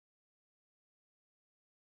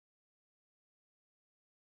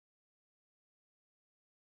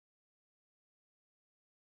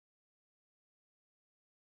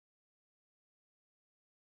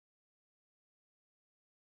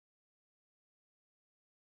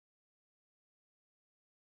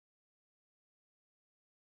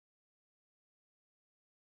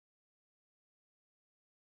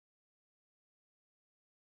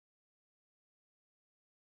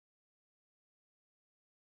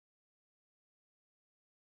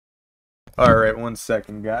All right, 1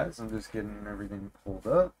 second, guys. I'm just getting everything pulled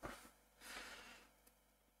up.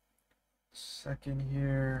 Second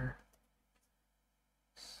here.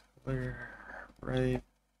 Clear, right.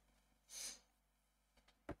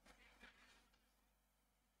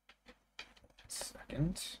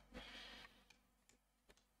 Second.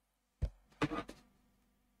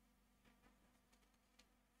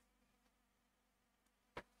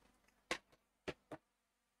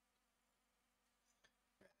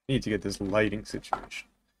 Need to get this lighting situation,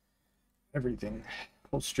 everything,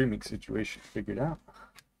 whole streaming situation figured out.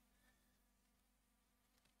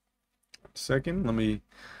 1 second, let me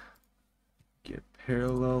get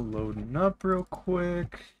Parallel loading up real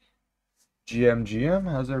quick.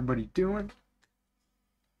 GM, how's everybody doing? 1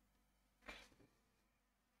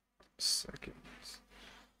 second.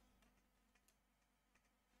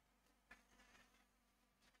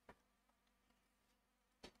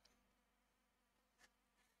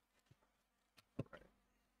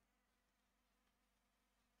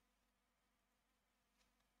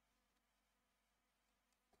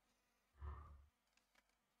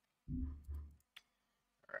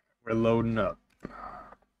 We're loading up.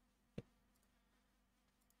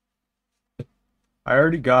 I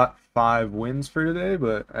already got 5 wins for today,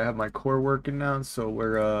 but I have my core working now, so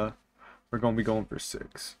we're gonna be going for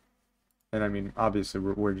 6. And I mean, obviously,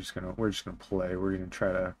 we're just gonna play. We're gonna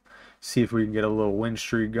try to see if we can get a little win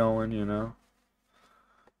streak going, you know.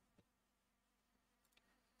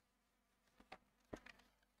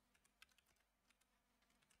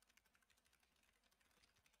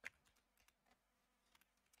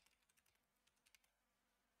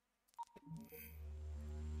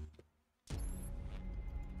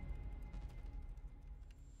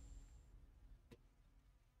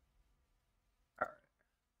 All right,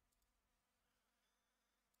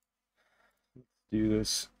 do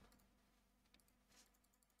this.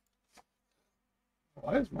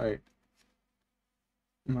 Why is my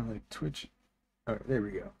like Twitch? All right, there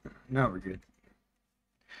we go. Now we're good.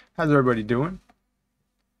 How's everybody doing?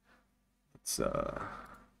 It's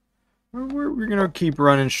we're gonna keep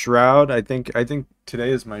running Shroud. I think today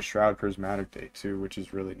is my Shroud Prismatic Day too, which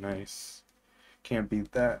is really nice. Can't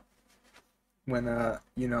beat that. When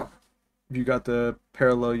you know, you got the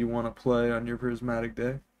parallel you want to play on your Prismatic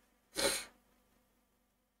Day.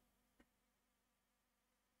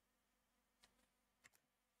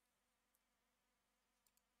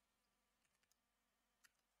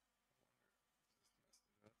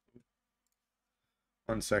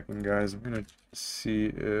 1 second, guys. I'm gonna see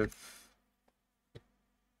if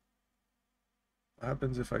what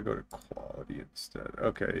happens if I go to quality instead.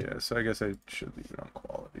 Okay, yeah, so I guess I should leave it on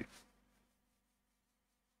quality.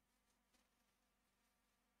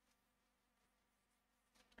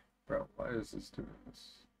 Bro, why is this doing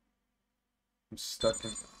this? I'm stuck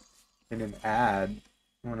in an ad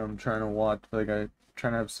when I'm trying to watch, like I'm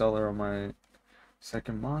trying to have Cellar on my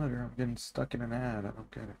second monitor. I'm getting stuck in an ad. I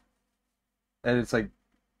don't get it. And it's like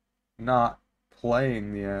not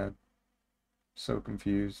playing the ad. So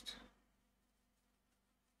confused.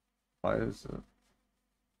 Why is it?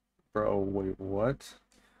 Bro, wait, what?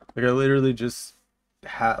 Like I literally just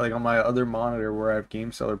had like on my other monitor where I have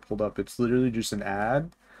Game Seller pulled up, it's literally just an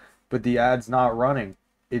ad, but the ad's not running.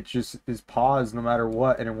 It just is paused no matter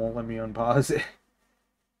what, and it won't let me unpause it.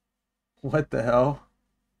 What the hell?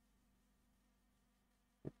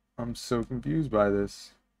 I'm so confused by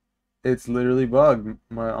this. It's literally bugged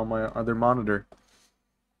on my other monitor.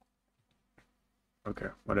 Okay,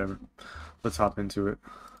 whatever. Let's hop into it.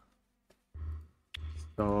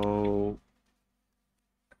 So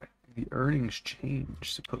the earnings changed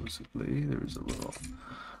supposedly. There was a little,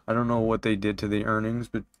 I don't know what they did to the earnings,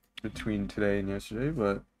 but between today and yesterday,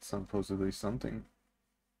 but supposedly something.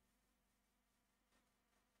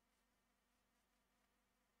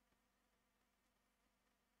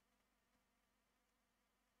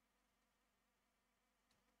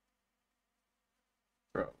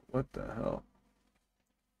 Bro, what the hell?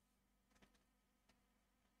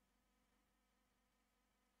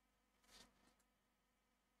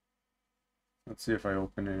 Let's see if I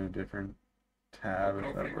open in a different tab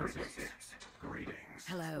if that works.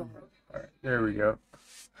 Hello. All right, there we go.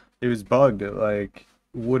 It was bugged. It like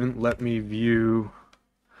wouldn't let me view.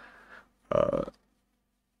 I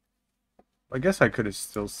guess I could have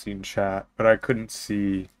still seen chat, but I couldn't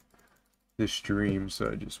see the stream, so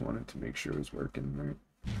I just wanted to make sure it was working right.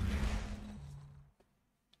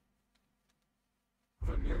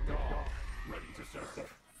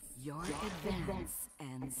 Your advance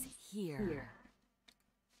ends here.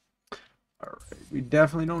 Alright, we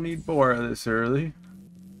definitely don't need Bora this early.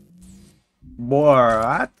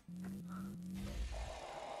 Borat?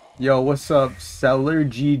 Yo, what's up, Seller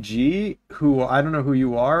GG? Who I don't know who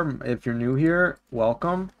you are. If you're new here,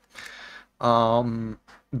 welcome. Um,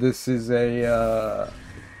 this is a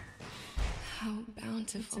How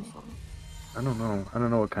bountiful. I don't know. I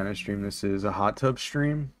don't know what kind of stream this is. A hot tub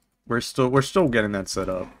stream? We're still getting that set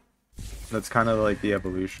up. That's kind of like the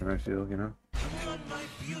evolution, I feel, you know.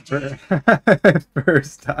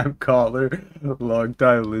 First time caller, long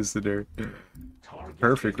time listener.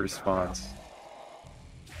 Perfect response.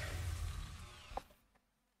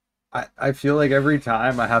 I feel like every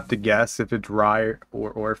time I have to guess if it's Rye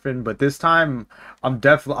or Orphan, but this time I'm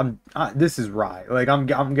definitely this is Rye. Like I'm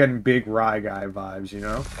getting big Rye guy vibes, you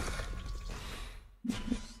know?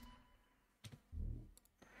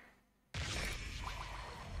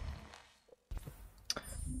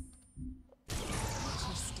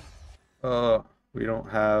 We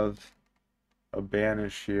don't have a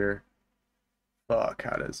banish here. Fuck,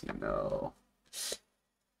 how does he know?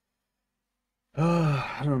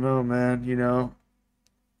 I don't know, man, you know.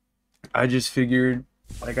 I just figured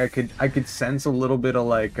like I could sense a little bit of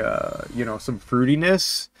like you know, some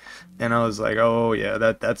fruitiness, and I was like, "Oh yeah,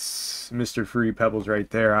 that's Mr. Fruity Pebbles right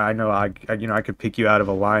there. I know I you know, I could pick you out of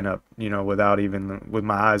a lineup, you know, without even with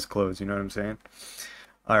my eyes closed, you know what I'm saying?"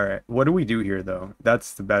 All right. What do we do here though?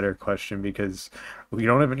 That's the better question because we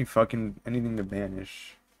don't have any fucking anything to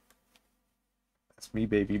banish. That's me,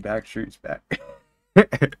 baby. Backstreet's back.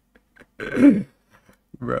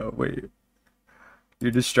 Bro, wait.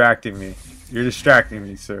 You're distracting me. You're distracting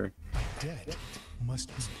me, sir. Debt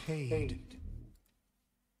must be paid.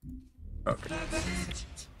 Okay.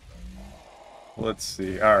 Let's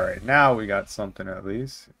see. All right. Now we got something at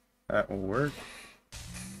least. That will work.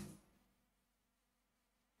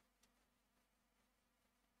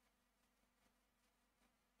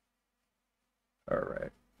 All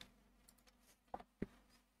right.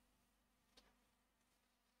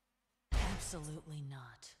 Absolutely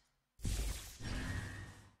not.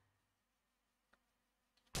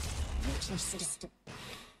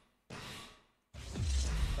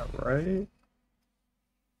 All right.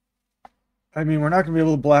 I mean, we're not gonna be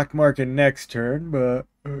able to black market next turn, but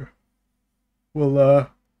we'll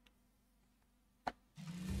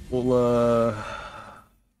we'll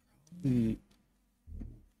hmm.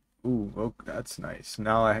 Ooh, oh, that's nice.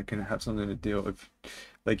 Now I can have something to deal with.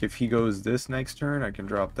 Like if he goes this next turn, I can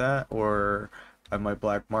drop that, or I might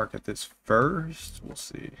black market this first. We'll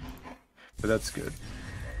see. But that's good.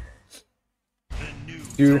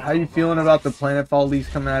 Dude, how you feeling about the Planetfall leaks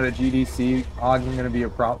coming out of GDC? Ogden gonna be a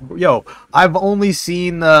problem. Yo, I've only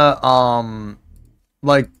seen the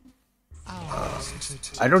like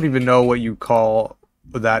I don't even know what you call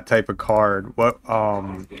that type of card. What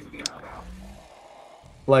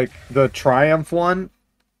like the Triumph one?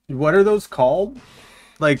 What are those called?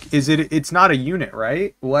 Like it's not a unit,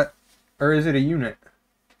 right? What, or is it a unit?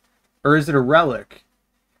 Or is it a relic?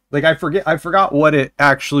 Like I forgot what it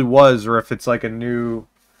actually was, or if it's like a new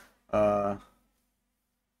uh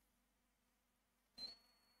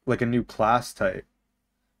like a new class type.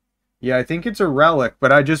 Yeah, I think it's a relic,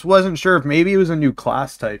 but I just wasn't sure if maybe it was a new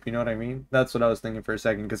class type, you know what I mean? That's what I was thinking for a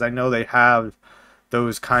second, because I know they have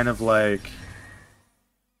those kind of like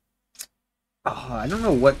oh, I don't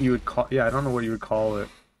know what you would call, yeah, I don't know what you would call it.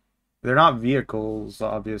 They're not vehicles,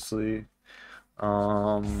 obviously.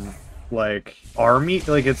 Like army,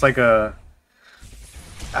 like it's like a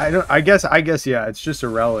I guess yeah, it's just a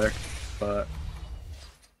relic, but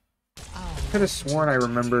I could have sworn I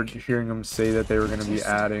remembered hearing them say that they were gonna be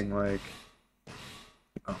adding like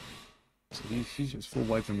oh, so he's just full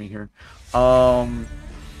wiping me here.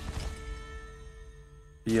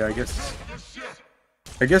 Yeah, I guess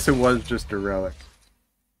it was just a relic.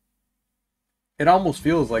 It almost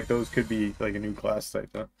feels like those could be like a new class type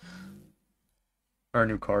though. Or a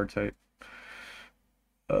new card type.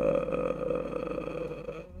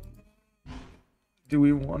 Do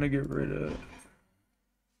we want to get rid of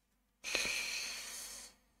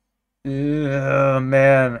yeah,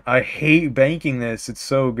 man, I hate banking this. It's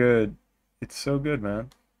so good. It's so good,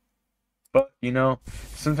 man. But, you know,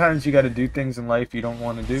 sometimes you got to do things in life you don't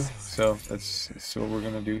want to do. So that's what we're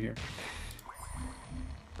going to do here.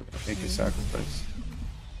 We're going to make a sacrifice.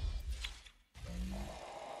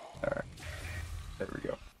 Alright. There we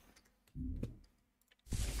go.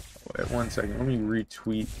 Wait 1 second. Let me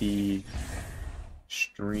retweet the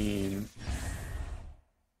stream.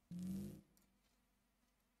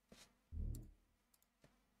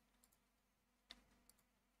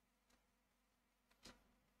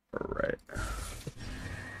 Alright.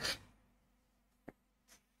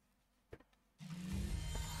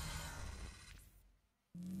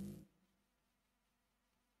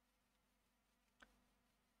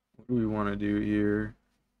 do we want to do here?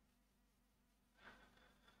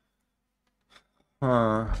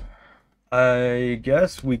 I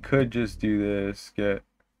guess we could just do this, get,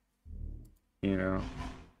 you know.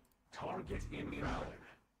 Target invalid.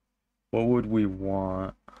 What would we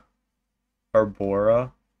want?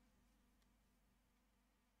 Arbora?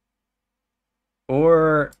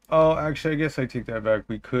 Or, oh, actually, I guess I take that back.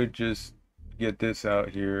 We could just get this out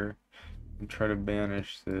here and try to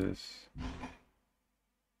banish this.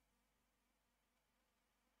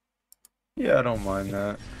 Yeah, I don't mind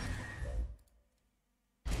that.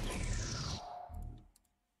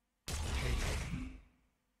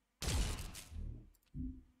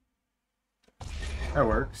 That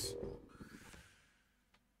works.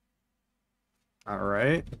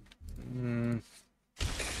 Alright.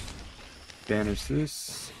 Banish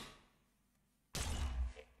this.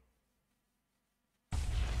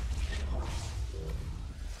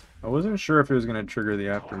 I wasn't sure if it was going to trigger the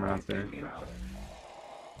aftermath there.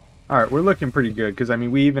 Alright, we're looking pretty good, because, I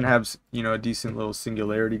mean, we even have, you know, a decent little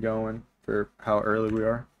singularity going for how early we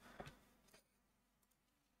are.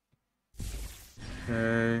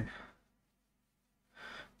 Okay.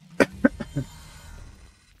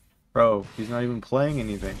 Bro, he's not even playing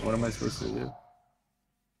anything. What am I supposed to do?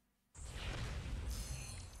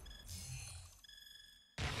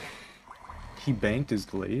 He banked his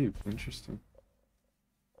glaive. Interesting.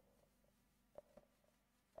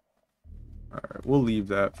 Alright, we'll leave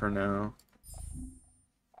that for now.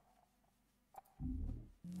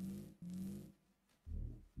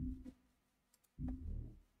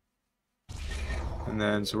 And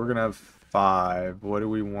then, so we're gonna have 5. What do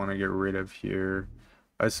we want to get rid of here?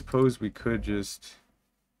 I suppose we could just...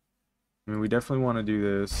 I mean, we definitely want to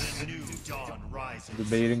do this.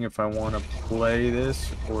 Debating if I want to play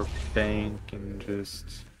this or bank and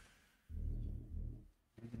just...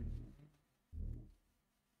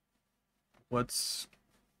 What's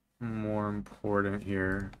more important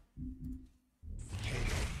here?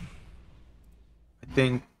 I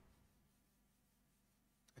think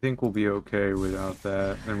we'll be okay without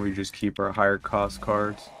that, and we just keep our higher cost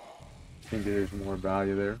cards. I think there's more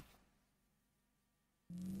value there.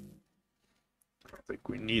 I don't think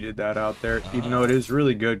we needed that out there, even though it is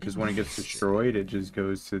really good, because when it gets destroyed, it just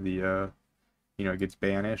goes to the, you know, it gets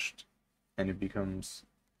banished, and it becomes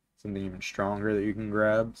something even stronger that you can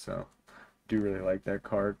grab, so I do really like that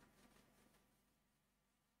card.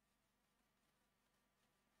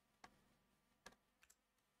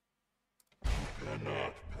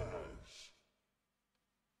 Cannot pass.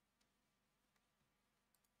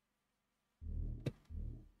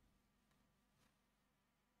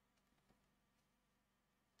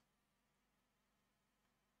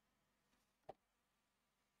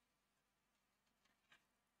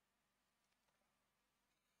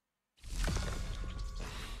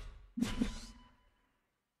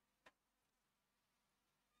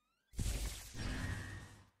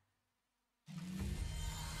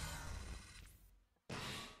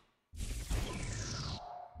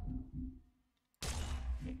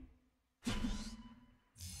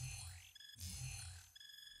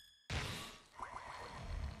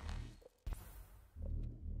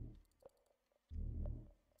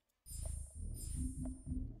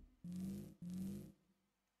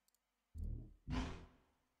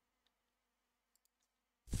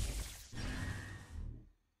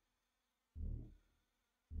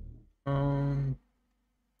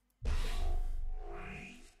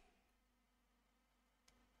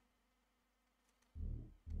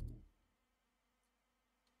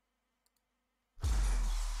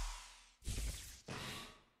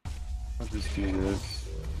 I'll just do this.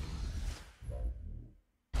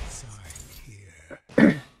 Here.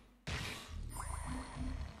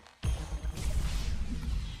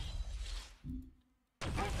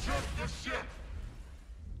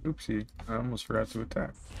 Oopsie, I almost forgot to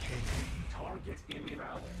attack. Target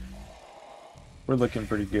invalid. We're looking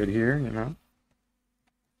pretty good here, you know?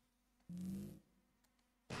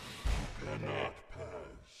 Cannot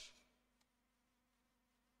pass.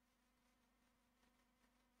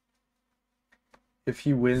 If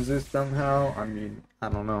he wins this somehow, I mean, I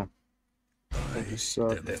don't know. It'll just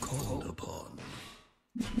suck. Called upon.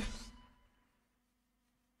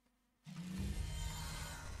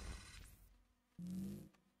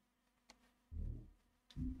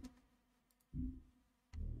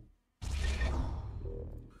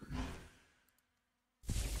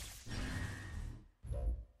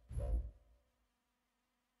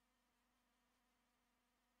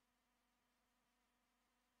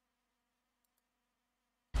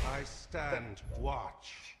 I stand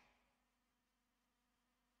watch.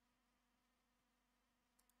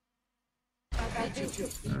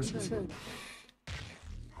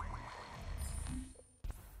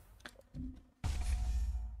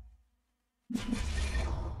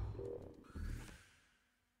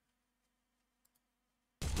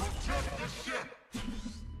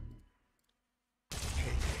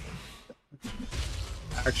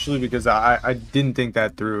 Actually, because I didn't think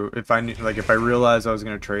that through. If I knew, like, if I realized I was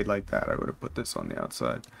gonna trade like that, I would have put this on the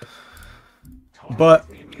outside. But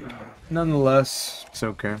nonetheless, it's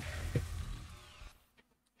okay.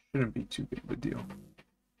 Shouldn't be too big of a deal.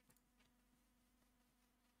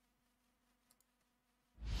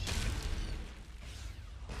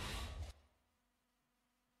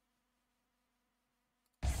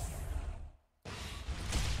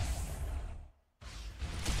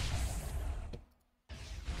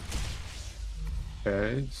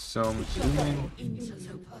 Okay, so I'm assuming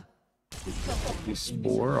the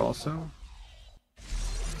spore also.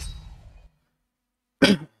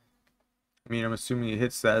 I mean, I'm assuming he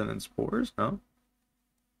hits that and then spores, no?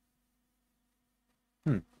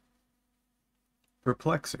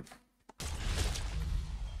 Perplexing.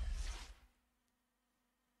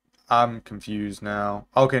 I'm confused now.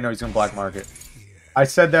 Okay, no, he's gonna black market. I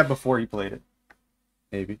said that before he played it.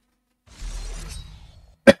 Maybe.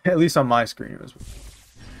 At least on my screen it was.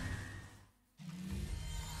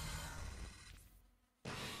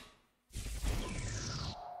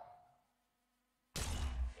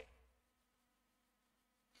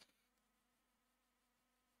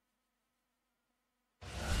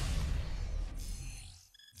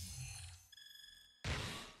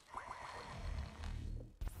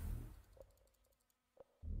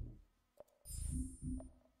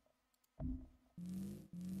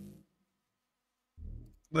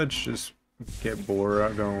 Let's just get Bora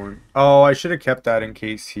going. Oh, I should have kept that in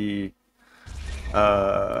case he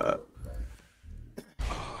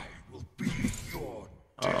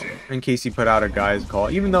in case he put out a guy's call,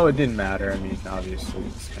 even though it didn't matter. I mean, obviously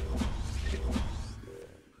it's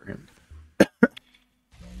for him.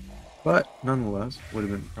 But nonetheless, would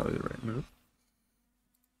have been probably the right move.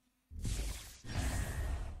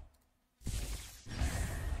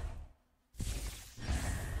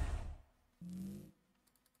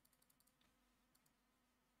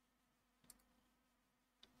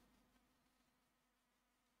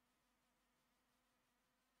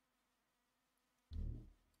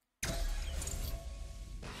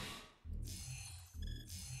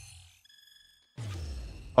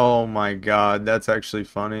 Oh my god, that's actually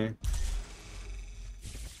funny.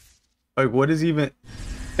 Like, what is even...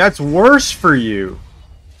 That's worse for you!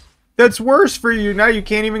 That's worse for you! Now you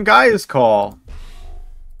can't even Gaia's call!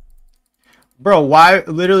 Bro, why...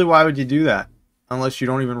 Literally, why would you do that? Unless you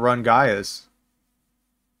don't even run Gaia's.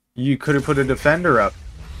 You could have put a defender up.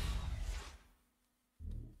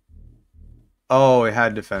 Oh, it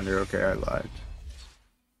had defender. Okay, I lied.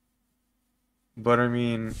 But, I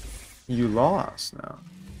mean... You lost now.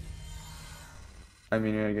 I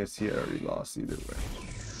mean, I guess he already lost either way.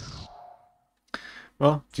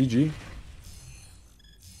 Well, GG.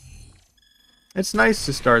 It's nice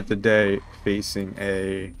to start the day facing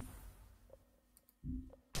a...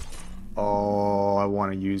 Oh, I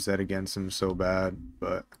want to use that against him so bad,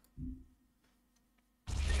 but...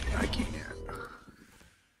 I can't.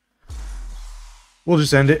 We'll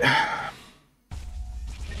just end it.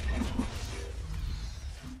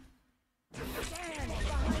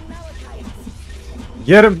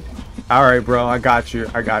 Get him! Alright, bro, I got you.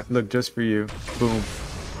 Look, just for you. Boom.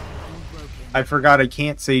 I forgot I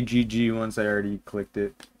can't say GG once I already clicked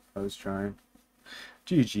it. I was trying.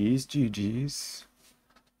 GG's, GG's.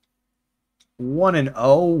 1-0,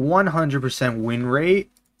 100% win rate.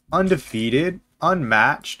 Undefeated.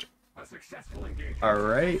 Unmatched.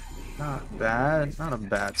 Alright. Not bad. Not a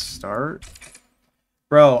bad start.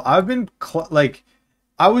 Bro, I've been,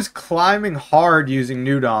 I was climbing hard using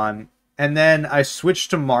Nudon. And then I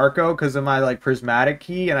switched to Marco because of my prismatic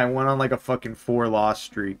key, and I went on a fucking 4-loss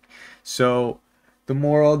streak. So the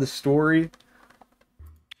moral of the story,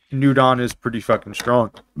 Nudon is pretty fucking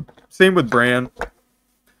strong. Same with Bran.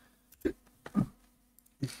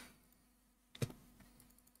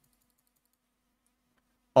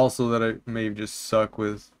 Also that I may just suck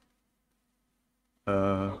with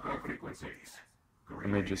I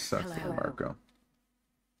may just suck with Marco.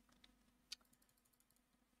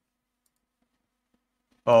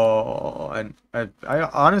 Oh, and I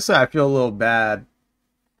honestly I feel a little bad.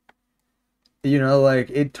 You know,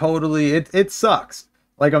 it totally it sucks.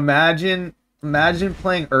 Imagine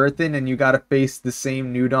playing Earthen and you gotta face the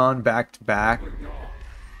same Nudon back to back.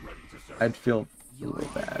 I'd feel a little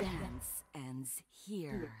bad.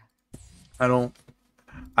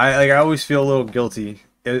 I always feel a little guilty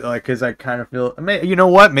like, because I kind of feel, you know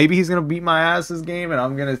what? Maybe he's gonna beat my ass this game, and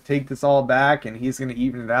I'm gonna take this all back, and he's gonna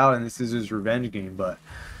even it out, and this is his revenge game. But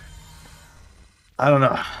I don't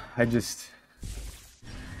know. I just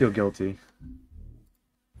feel guilty.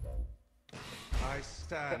 I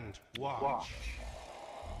stand watch.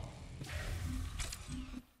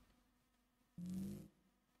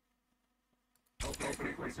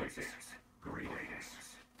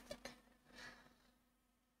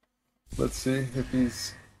 Let's see if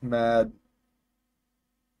he's mad.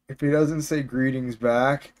 If he doesn't say greetings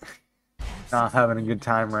back, not having a good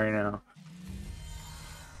time right now.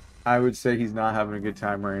 I would say he's not having a good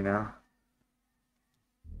time right now.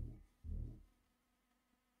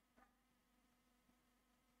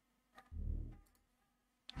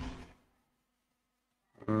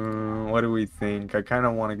 What do we think? I kind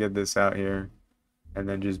of want to get this out here and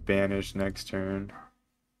then just banish next turn.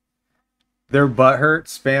 Their butt hurt,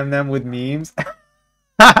 spam them with memes.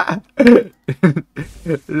 Nah,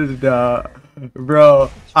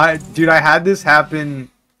 bro, dude, I had this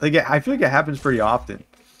happen. Like, I feel like it happens pretty often.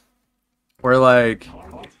 Where like,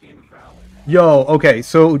 yo, okay,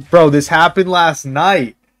 so bro, this happened last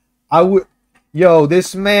night. Yo,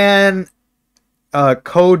 this man,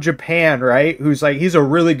 Code Japan, right? Who's like, he's a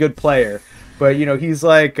really good player, but you know, he's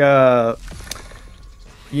like, you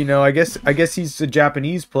know, I guess he's a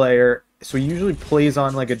Japanese player, so he usually plays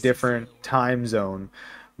on like a different time zone.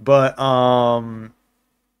 But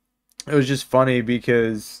it was just funny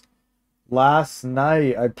because last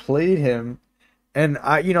night I played him, and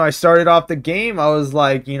I started off the game. I was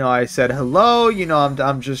like, I said hello.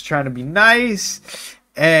 I'm just trying to be nice,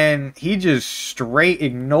 and he just straight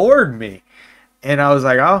ignored me, and I was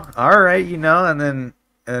like, oh, all right, and then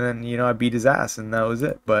I beat his ass, and that was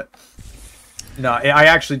it. But no, I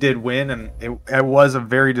actually did win, and it was a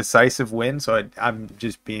very decisive win. So I'm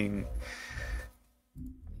just being,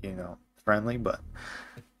 friendly, but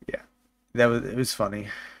yeah, it was funny.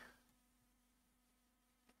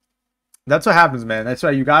 That's what happens, man. That's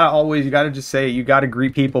why you gotta just say, you gotta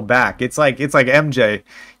greet people back. It's like MJ,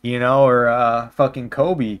 or fucking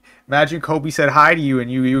Kobe. Imagine Kobe said hi to you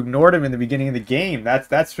and you ignored him in the beginning of the game.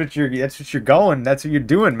 That's what you're going. That's what you're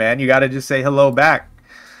doing, man. You gotta just say hello back.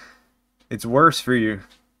 It's worse for you.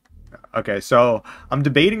 Okay, so I'm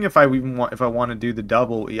debating if I want to do the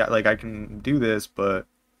double. Yeah, like I can do this, but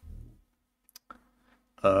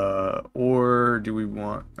or do we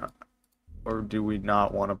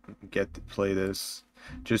not want to get to play this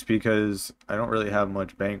just because I don't really have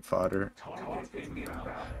much bank fodder.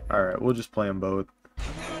 All right, we'll just play them both.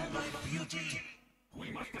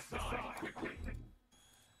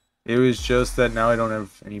 It was just that now I don't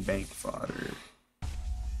have any bank fodder.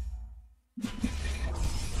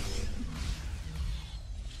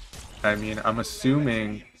 I mean, I'm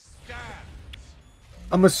assuming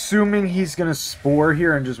he's gonna spore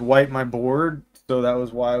here and just wipe my board. So that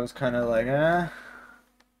was why I was kind of like, eh.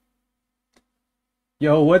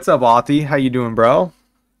 Yo, what's up, Authy? How you doing, bro?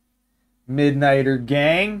 Midnighter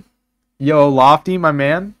gang. Yo, Lofty, my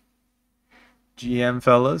man. GM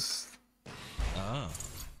fellas. Ah,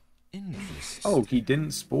 interesting. Oh, he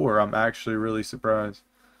didn't spore. I'm actually really surprised.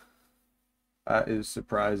 That is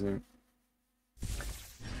surprising.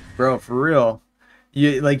 Bro, for real.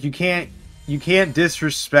 You can't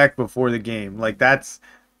disrespect before the game. Like, that's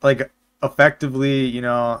like effectively,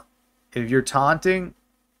 if you're taunting,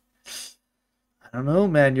 I don't know,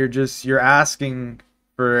 man, you're asking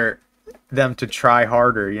for them to try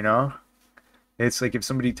harder, It's like if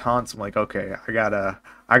somebody taunts, I'm like, okay, I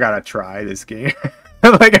gotta try this game.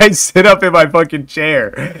 Like, I sit up in my fucking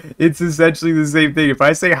chair. It's essentially the same thing. If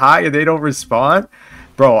I say hi and they don't respond,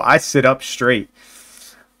 bro, I sit up straight.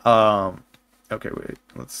 Okay, wait,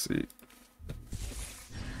 let's see.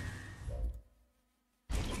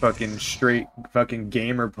 Fucking straight fucking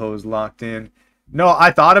gamer pose locked in. No, I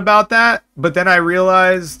thought about that, but then I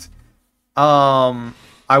realized I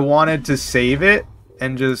wanted to save it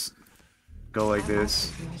and just go like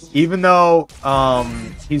this. Even though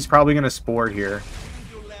he's probably gonna spore here.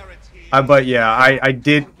 But yeah, I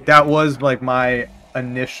did, that was like my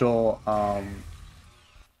initial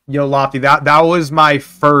Yo, Lofty, that was my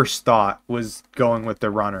first thought, was going with the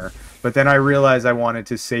runner. But then I realized I wanted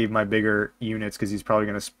to save my bigger units because he's probably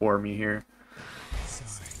going to spore me here.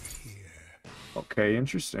 Okay,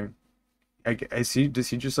 interesting. Does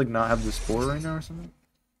he just like not have the spore right now or something?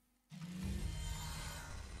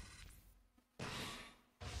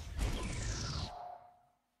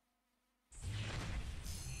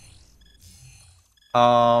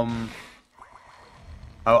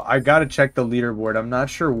 Oh, I gotta check the leaderboard. I'm not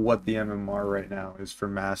sure what the MMR right now is for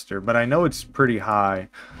Master, but I know it's pretty high.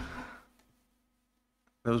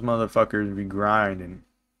 Those motherfuckers be grinding.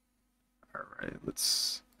 Alright,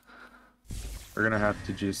 let's... We're gonna have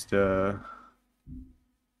to just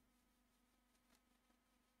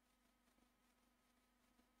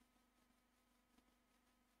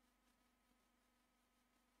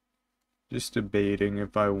debating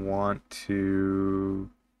if I want to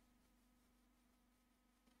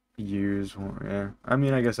use one. Yeah, I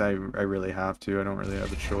mean, I guess I really have to. I don't really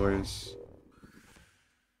have a choice.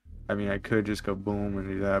 I mean, I could just go boom and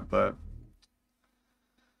do that, but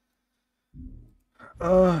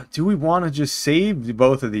do we want to just save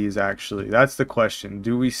both of these? Actually, that's the question.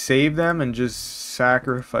 Do we save them and just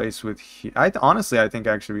sacrifice with honestly, I think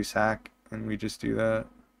actually we sack and we just do that.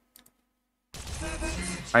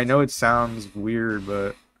 I know it sounds weird,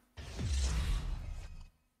 but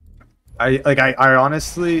I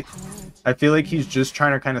honestly, I feel like he's just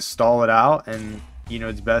trying to kind of stall it out, and you know,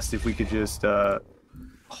 it's best if we could just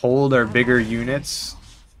hold our bigger units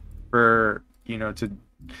for, you know, to,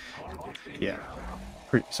 yeah,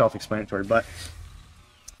 pretty self-explanatory, but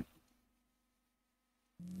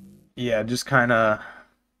yeah, just kind of,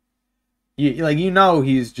 like, you know,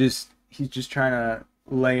 he's just trying to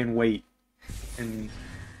lay in wait and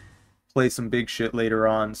play some big shit later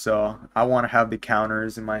on, so I want to have the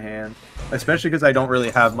counters in my hand, especially because I don't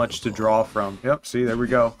really have much to draw from. Yep, see, there we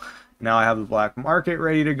go. Now I have the black market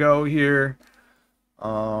ready to go here.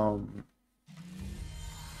 Let's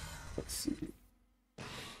see.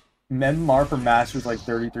 Memar for Masters like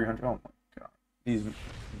 3,300. Oh my god, these,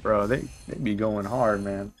 bro, they be going hard,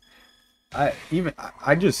 man. Even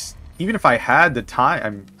if I had the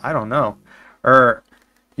time, I don't know, or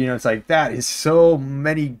you know, it's like that is so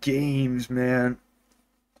many games, man.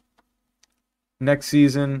 Next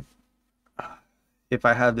season, if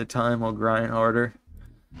I have the time, I'll grind harder.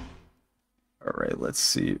 All right, let's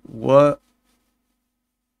see what.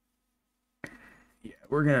 Yeah,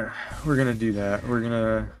 we're gonna do that.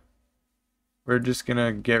 We're just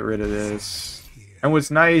gonna get rid of this. And what's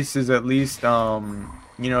nice is at least you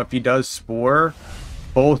know, if he does spore,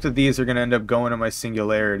 both of these are gonna end up going to my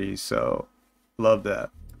singularity. So love that.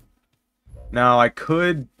 Now I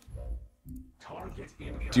could.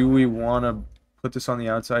 Do we want to put this on the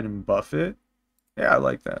outside and buff it? Yeah, I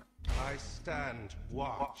like that. I stand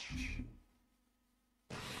watch.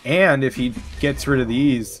 And if he gets rid of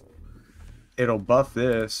these, it'll buff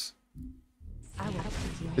this.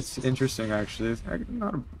 It's interesting, actually. It's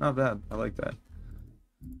not bad. I like that.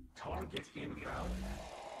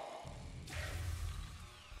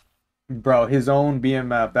 Bro, his own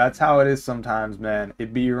BMF. That's how it is sometimes, man.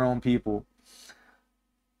 It be your own people.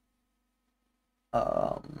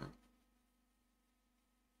 Oh,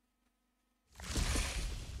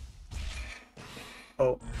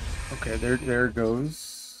 okay. There it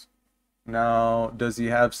goes. Now, does he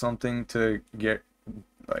have something to get,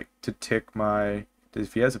 like, to tick my?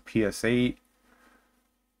 If he has a PS8.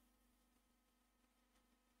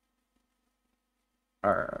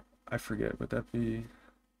 Or I forget. Would that be?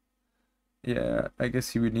 Yeah, I guess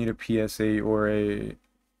he would need a PS8 or a.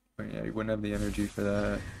 But yeah, he wouldn't have the energy for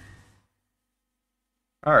that.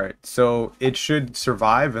 Alright, so it should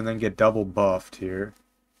survive and then get double buffed here.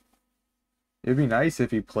 It'd be nice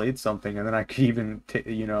if he played something and then I could even,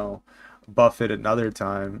 you know, buff it another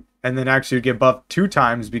time. And then actually get buffed 2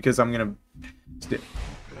 times because I'm gonna...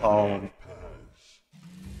 Oh.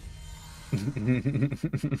 This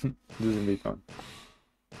is gonna be fun.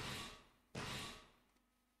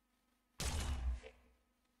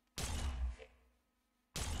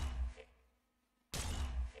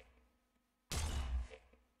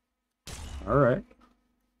 All right.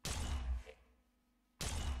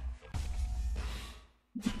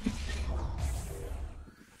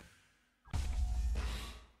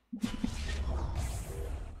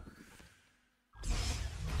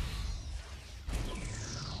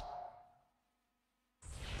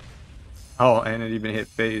 Oh, and it even hit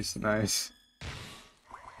face. Nice.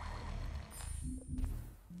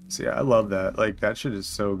 So yeah, I love that. Like, that shit is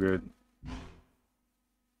so good.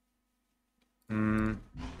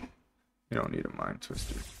 You don't need a mind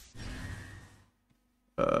twister.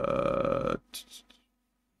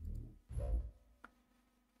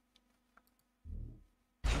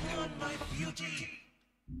 My beauty.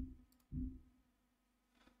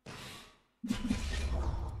 Get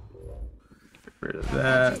rid of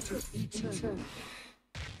that.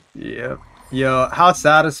 Yep. Yo, how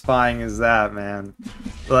satisfying is that, man?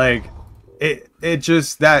 Like, it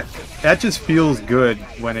just that just feels good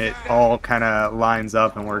when it all kind of lines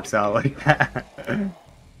up and works out like that.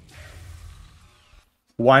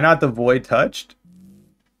 Why not the void touched?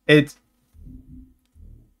 It's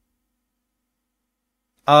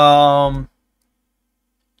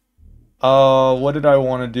What did I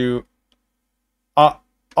want to do?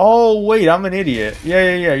 Oh wait, I'm an idiot.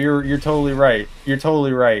 Yeah. You're totally right. You're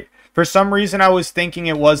totally right. For some reason, I was thinking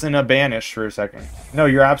it wasn't a banish for a second. No,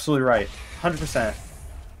 you're absolutely right. 100%.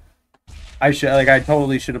 I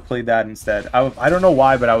totally should have played that instead. I don't know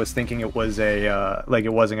why, but I was thinking it was a like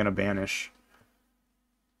it wasn't gonna banish.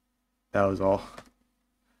 That was all.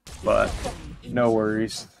 But no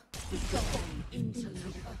worries.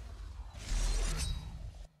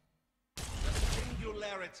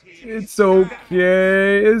 It's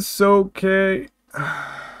okay. It's okay.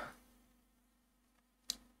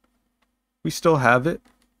 We still have it.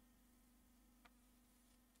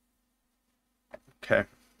 Okay.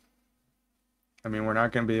 I mean, we're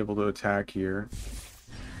not going to be able to attack here.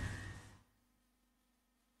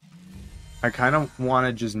 I kind of want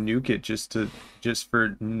to just nuke it just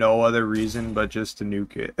for no other reason but just to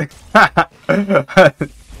nuke it.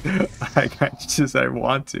 I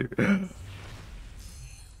want to.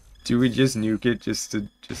 Do we just nuke it just to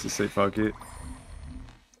say fuck it?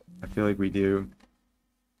 I feel like we do.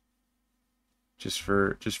 Just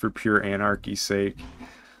for pure anarchy's sake.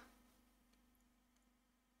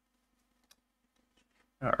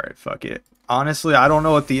 Alright, fuck it. Honestly, I don't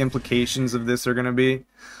know what the implications of this are gonna be.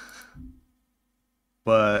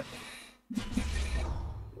 But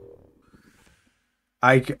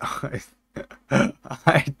I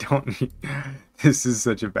don't need... This is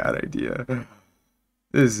such a bad idea.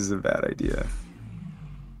 This is a bad idea.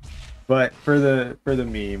 But for the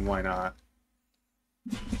meme, why not?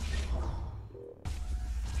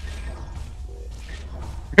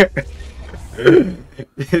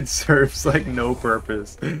 It serves like no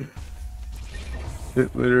purpose.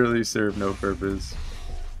 It literally served no purpose.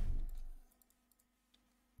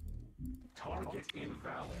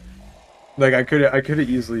 Like I could have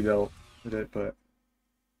easily dealt with it, but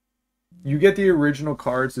you get the original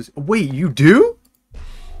cards. Wait, you do?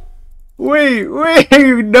 Wait,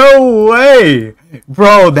 no way,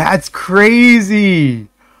 bro. That's crazy.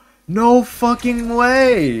 No fucking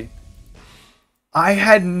way. I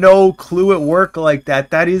had no clue it worked like that.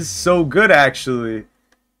 That is so good, actually.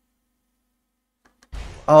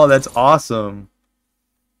 Oh, that's awesome.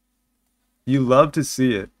 You love to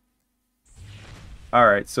see it. All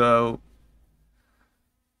right, so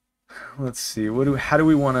let's see. How do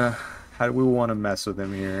we want to mess with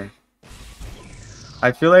him here?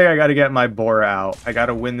 I feel like I got to get my Bora out. I got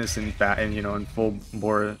to win this in full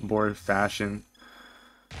Bora fashion.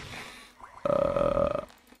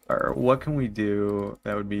 Or what can we do?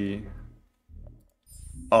 That would be...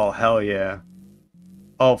 Oh, hell yeah.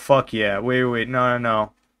 Oh, fuck yeah. Wait.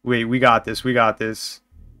 No. Wait, we got this.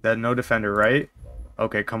 That no defender, right?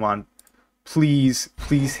 Okay, come on. Please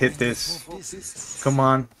hit this. Come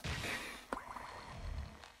on.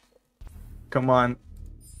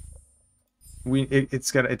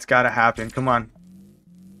 It's gotta happen. Come on.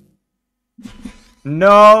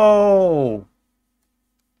 No!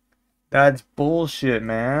 That's bullshit,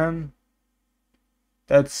 man.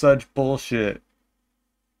 That's such bullshit.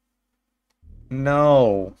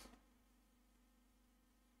 No.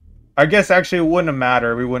 I guess actually it wouldn't have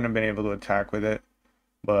mattered. We wouldn't have been able to attack with it.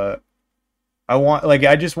 But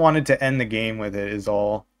I just wanted to end the game with it is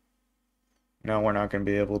all. No, we're not going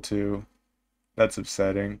to be able to. That's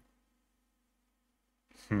upsetting.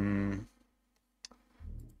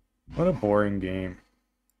 What a boring game.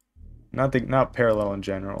 Not Parallel in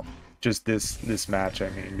general. Just this match, I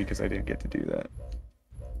mean, because I didn't get to do that.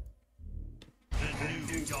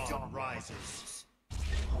 The new dawn rises.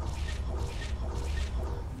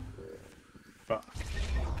 Fuck.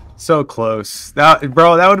 So close. That would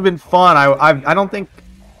have been fun. I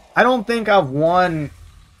don't think I've won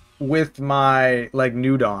with my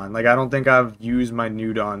New Dawn. I don't think I've used my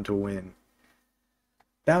New Dawn to win.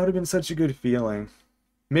 That would have been such a good feeling.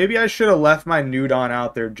 Maybe I should have left my New Dawn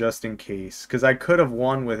out there just in case, because I could have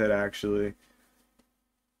won with it, actually.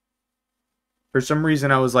 For some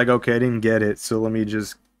reason, I was like, okay, I didn't get it, so let me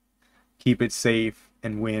just keep it safe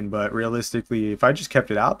and win. But realistically, if I just kept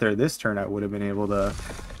it out there this turn, I would have been able to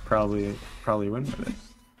probably win with it.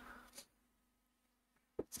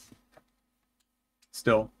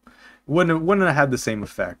 Still, wouldn't have had the same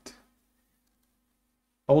effect.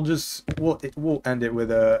 We'll end it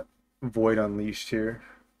with a Void Unleashed here.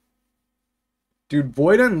 Dude,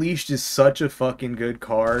 Void Unleashed is such a fucking good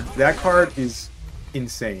card. That card is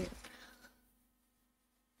insane.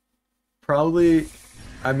 Probably,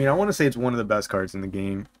 I mean, I want to say it's one of the best cards in the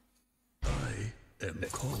game. I am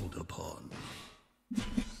called upon.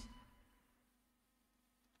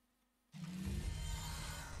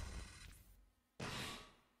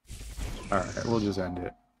 Alright, we'll just end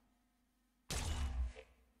it.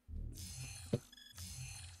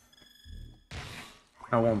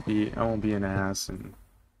 I won't be an ass and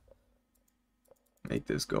make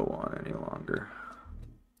this go on any longer.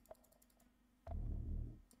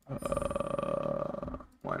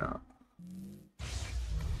 Why not?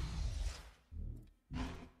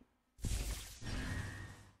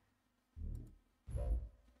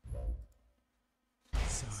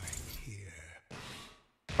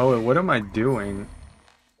 Oh, wait, what am I doing?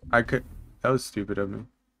 That was stupid of me.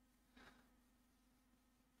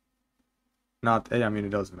 Not, I mean, it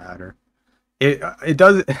doesn't matter. It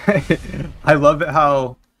does. I love it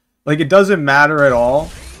how, like, it doesn't matter at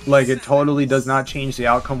all. Like, it totally does not change the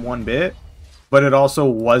outcome one bit, but it also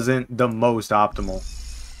wasn't the most optimal.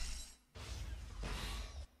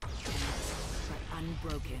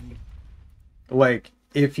 Unbroken. Like,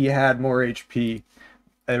 if he had more HP,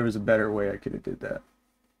 there was a better way I could have did that.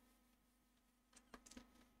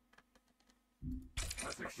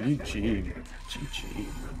 GG. GG.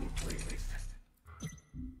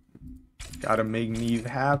 Gotta make Neve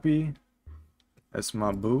happy. That's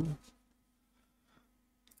my boo.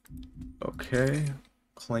 Okay.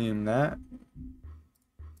 Claim that.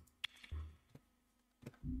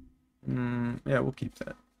 Yeah, we'll keep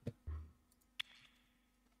that.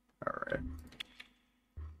 Alright.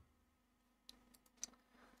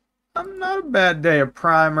 I'm not a bad day of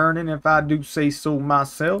prime earning, if I do say so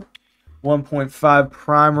myself. 1.5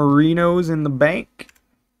 primarinos in the bank.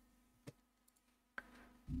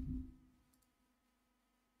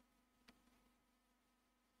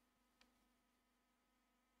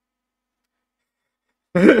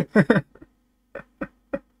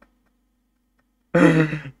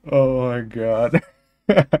 Oh my god.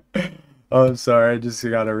 Oh, I'm sorry. I just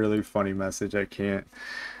got a really funny message. I can't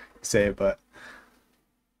say it, but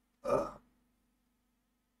all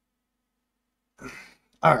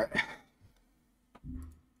right.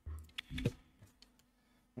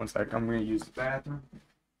 One sec. I'm gonna use the bathroom.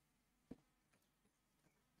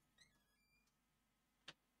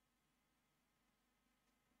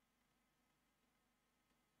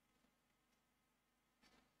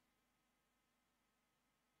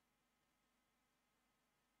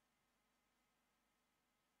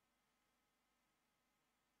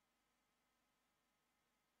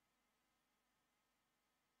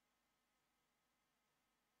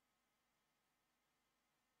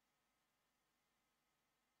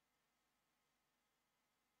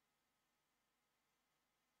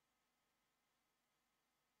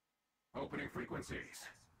 Opening frequencies.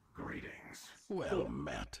 Greetings. Well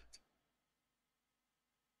met.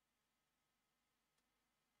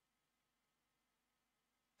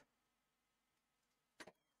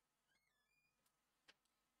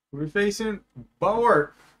 We're facing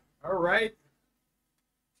Bowart. All right.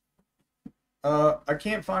 I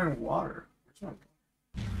can't find water. Where's my...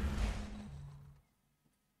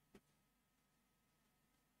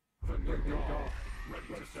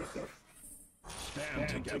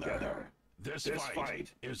 Stand together. This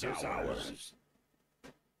fight is ours.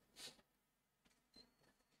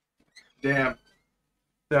 Damn.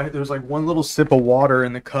 There's like one little sip of water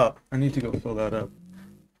in the cup. I need to go fill that up.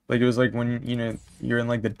 Like, it was like when, you know, you're in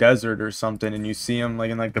like the desert or something and you see them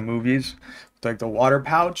like in like the movies with like the water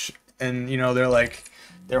pouch, and you know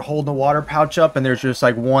they're holding the water pouch up and there's just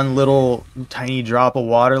like one little tiny drop of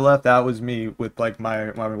water left. That was me with like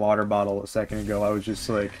my water bottle a second ago. I was just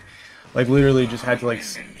like literally just had to like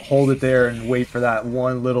hold it there and wait for that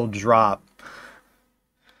one little drop.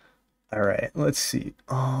 All right, let's see.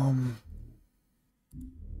 We'll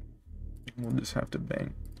just have to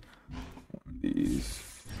bang one of these.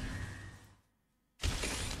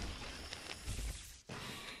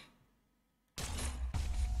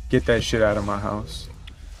 Get that shit out of my house.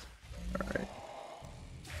 All right.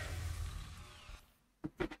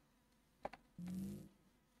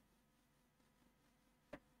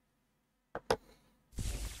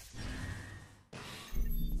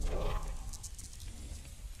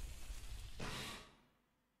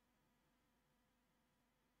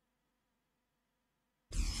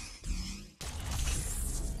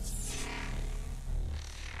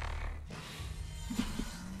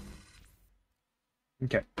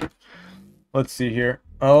 Okay. Let's see here.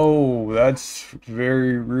 Oh, that's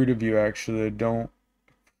very rude of you, actually. I don't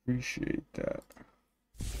appreciate that.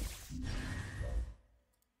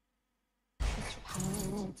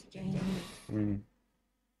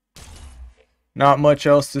 Not much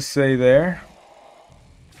else to say there.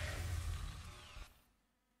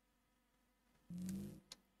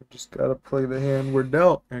 Just gotta play the hand we're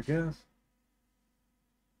dealt, I guess.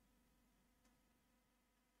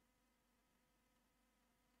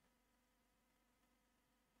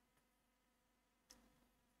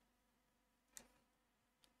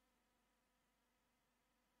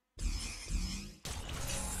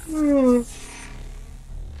 Now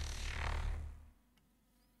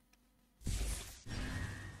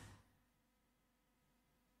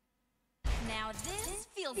this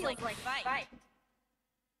feels like a fight.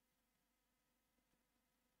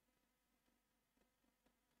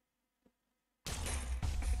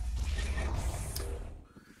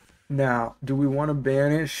 Now, do we want to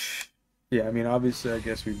banish? Yeah, I mean, obviously, I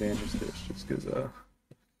guess we banish this just because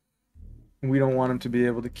we don't want him to be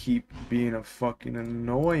able to keep being a fucking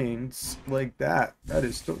annoyance like that. That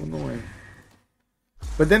is still annoying.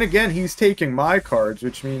 But then again, he's taking my cards,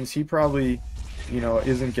 which means he probably, you know,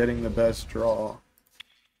 isn't getting the best draw.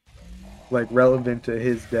 Like, relevant to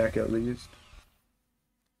his deck, at least.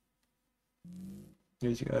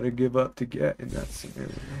 You gotta give up to get in that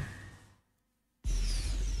scenario.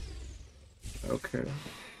 Okay.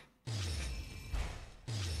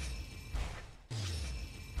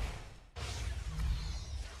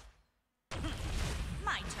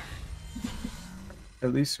 My turn.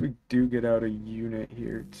 At least we do get out a unit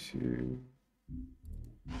here, too.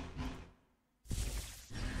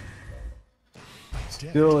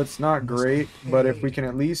 Still, it's not great, but if we can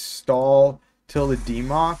at least stall till the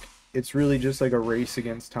demock, it's really just like a race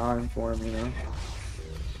against time for him, you know?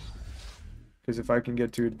 Because if I can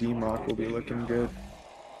get to a demock, we'll be looking good.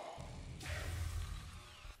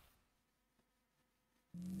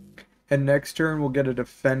 And next turn, we'll get a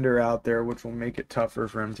defender out there, which will make it tougher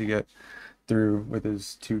for him to get through with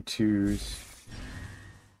his 2/2s.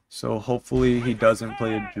 So hopefully he doesn't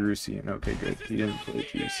play a Drusian. Okay, good. He didn't play a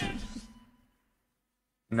Drusian.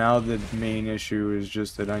 Now the main issue is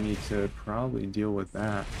just that I need to probably deal with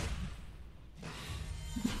that.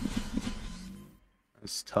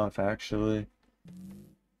 It's tough, actually.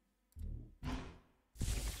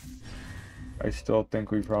 I still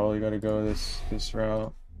think we probably got to go this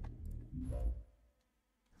route.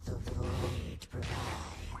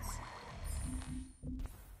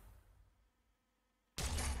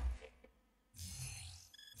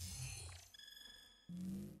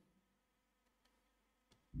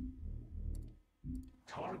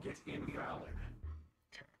 Target invalid.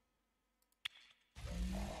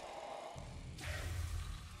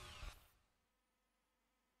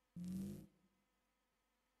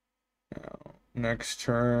 Now, next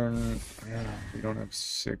turn, yeah, we don't have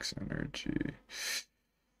 6 energy.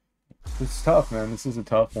 It's tough, man. This is a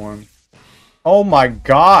tough one. Oh my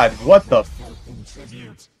god, what the fuck?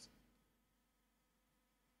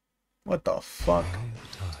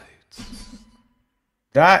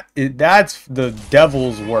 That's the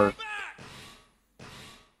devil's work.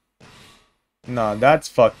 Nah, that's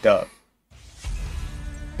fucked up.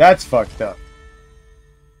 That's fucked up.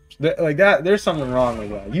 Like that, there's something wrong with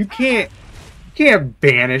that. You can't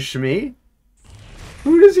banish me.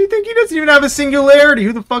 Who does he think? He doesn't even have a singularity.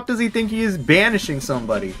 Who the fuck does he think he is banishing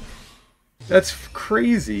somebody? That's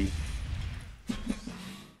crazy.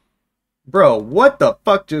 Bro, what the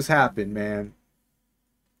fuck just happened, man?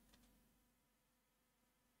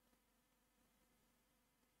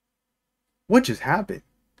 What just happened?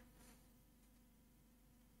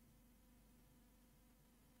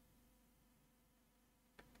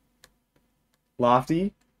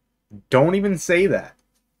 Lofty, don't even say that.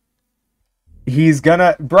 He's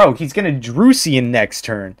gonna Drusian next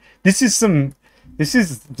turn. This is some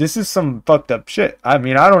fucked up shit. I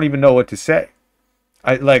mean, I don't even know what to say.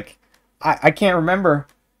 I can't remember.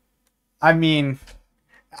 I mean,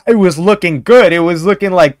 it was looking good. It was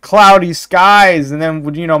looking like cloudy skies, and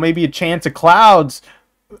then, you know, maybe a chance of clouds.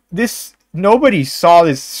 Nobody saw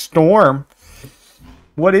this storm.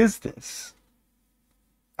 What is this?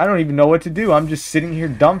 I don't even know what to do. I'm just sitting here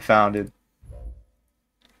dumbfounded.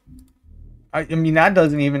 I mean, that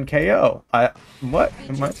doesn't even KO. What?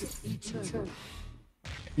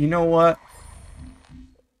 You know what?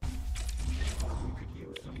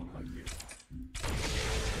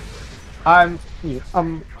 I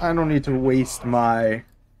don't need to waste my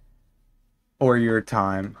or your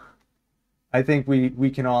time. I think we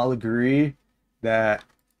can all agree that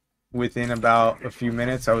within about a few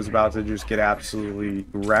minutes, I was about to just get absolutely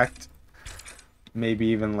wrecked. Maybe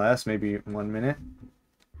even less, maybe 1 minute.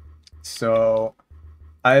 So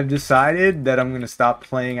I have decided that I'm going to stop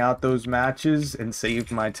playing out those matches and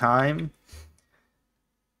save my time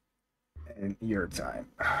and your time,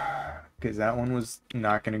 because that one was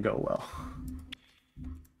not going to go well.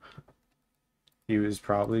 He was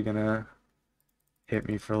probably going to hit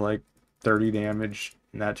me for like 30 damage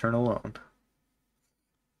in that turn alone.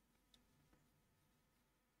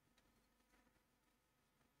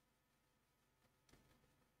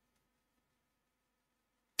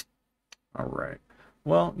 All right.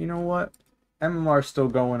 Well, you know what? MMR's still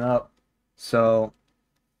going up, so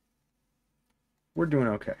We're doing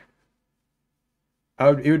okay.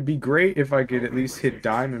 It would be great if I could at least hit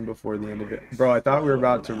diamond before the end of it. Bro, I thought we were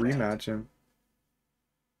about to rematch him.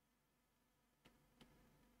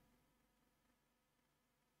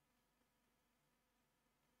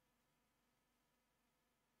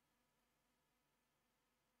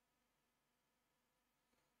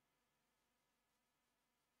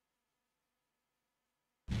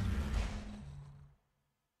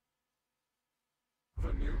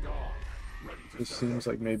 The new dawn, ready to This settle. seems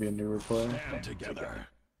like maybe a newer player. Stand together.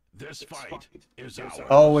 This fight is ours.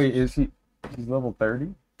 Oh wait, is he? He's level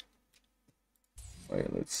 30?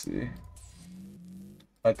 Wait, let's see.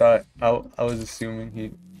 I thought I was assuming he.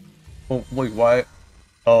 Oh wait, why?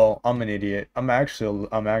 Oh, I'm an idiot. I'm actually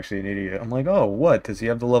an idiot. I'm like, oh, what? Does he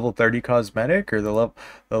have the level 30 cosmetic or the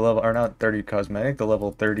level or not 30 cosmetic, the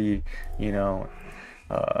level 30, you know,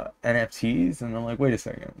 NFTs? And I'm like, wait a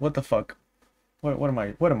second. What the fuck? What am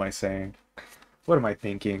I saying? What am I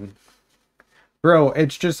thinking? Bro,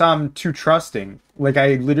 it's just I'm too trusting. Like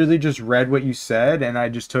I literally just read what you said and I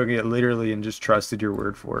just took it literally and just trusted your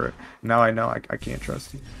word for it. Now I know I can't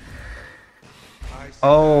trust you.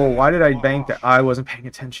 Oh, why did I bank that? I wasn't paying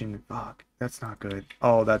attention. Fuck, that's not good.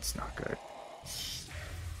 Oh, that's not good.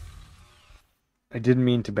 I didn't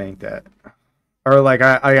mean to bank that. Or like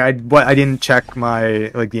I didn't check my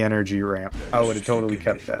like the energy ramp. I would have totally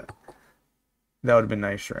kept that. That would have been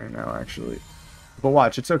nice right now, actually. But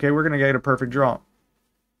watch, it's okay. We're gonna get a perfect draw.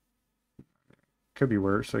 Could be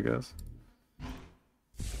worse, I guess.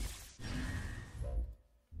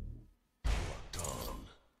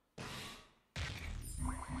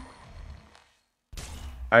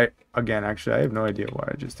 Actually, I have no idea why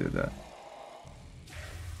I just did that.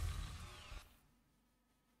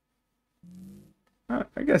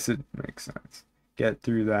 I guess it makes sense. Get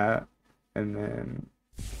through that, and then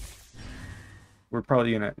we're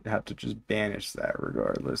probably gonna have to just banish that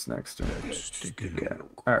regardless next turn. Yeah.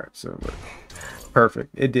 All right. So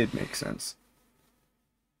perfect. It did make sense.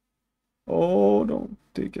 Oh, don't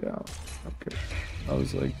take it out. Okay. I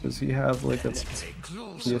was like, does he have like a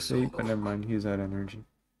PSA? But never mind. He's at energy.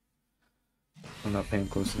 I'm not paying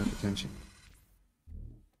close enough attention.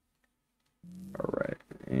 Alright,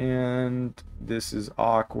 and this is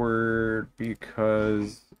awkward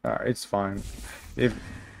because it's fine.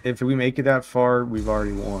 If we make it that far, we've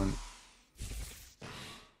already won.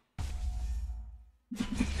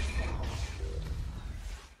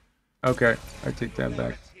 Okay, I take that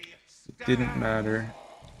back. It didn't matter.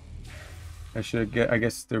 I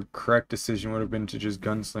guess the correct decision would have been to just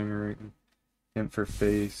gunslinger him for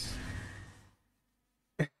face.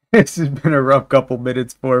 This has been a rough couple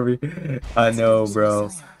minutes for me. I know, bro.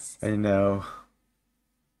 I know.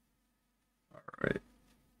 Alright.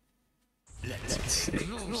 Let's see.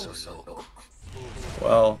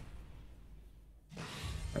 Well,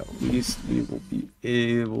 at least we will be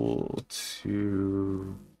able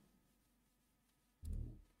to...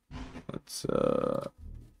 Let's,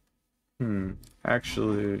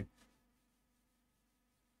 actually...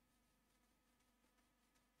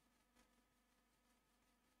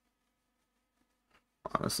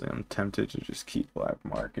 Honestly, I'm tempted to just keep black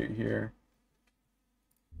market here.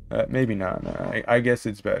 Maybe not. No. I guess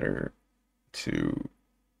it's better to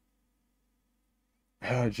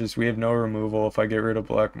just we have no removal if I get rid of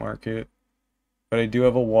black market, but I do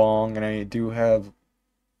have a Wong and I do have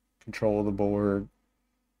control of the board,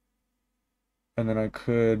 and then I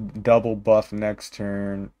could double buff next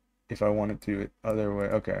turn if I wanted to do it other way.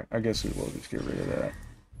 Okay, I guess we will just get rid of that.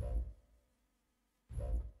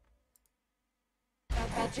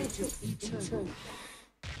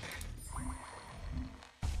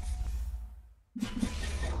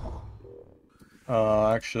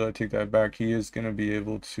 Actually, I take that back. He is gonna be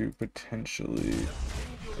able to potentially,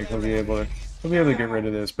 like, he'll be able to get rid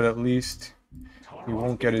of this, but at least he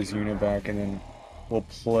won't get his unit back, and then we'll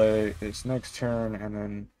play this next turn, and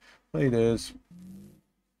then play this,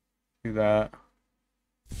 do that.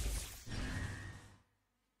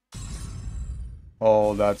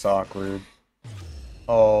 Oh, that's awkward.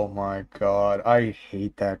 Oh my god, I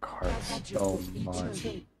hate that card so much.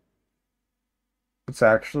 It's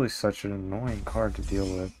actually such an annoying card to deal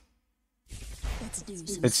with.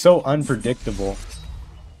 It's so unpredictable.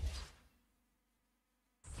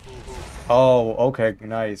 Oh, okay,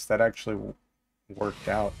 nice. That actually worked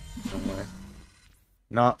out in some way.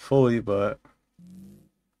 Not fully, but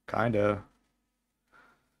kinda.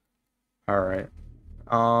 Alright.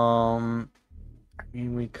 I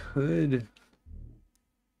mean, we could...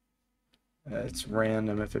 it's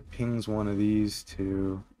random if it pings one of these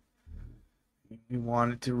two. We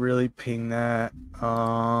wanted to really ping that.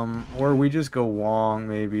 Or we just go Wong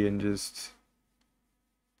maybe and just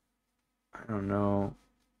I don't know.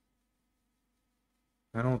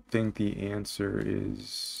 I don't think the answer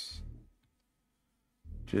is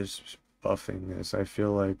just buffing this. I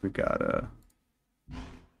feel like we gotta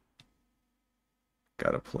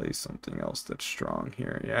play something else that's strong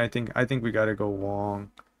here. Yeah, I think we gotta go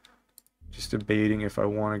Wong. Just debating if I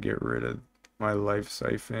want to get rid of my Life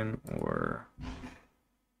Siphon or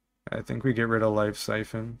I think we get rid of Life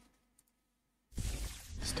Siphon.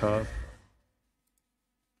 It's tough.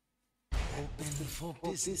 Open for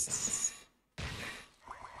business.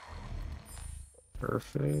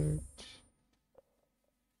 Perfect.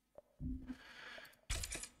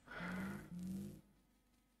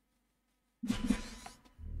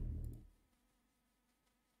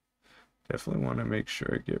 Definitely want to make sure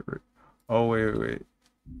I get rid. Oh, wait.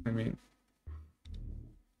 I mean,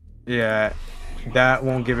 yeah, that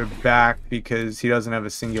won't give it back because he doesn't have a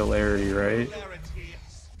singularity, right?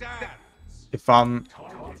 If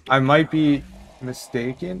I might be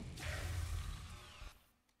mistaken.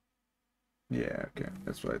 Yeah, okay,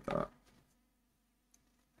 that's what I thought.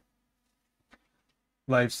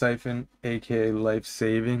 Life Siphon, aka Life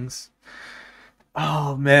Savings.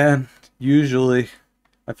 Oh man, usually.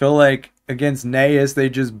 I feel like against Naeus, they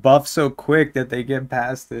just buff so quick that they get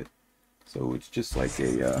past it. So it's just like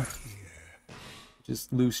a,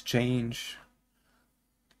 just loose change.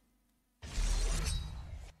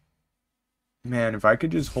 Man, if I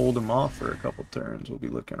could just hold him off for a couple turns, we'll be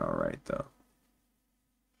looking alright, though.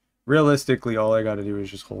 Realistically, all I gotta do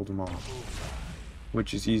is just hold him off.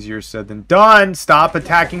 Which is easier said than done! Stop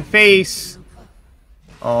attacking face!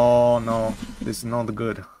 Oh, no. This is not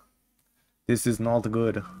good. This is not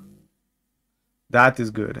good. That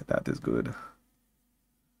is good. That is good.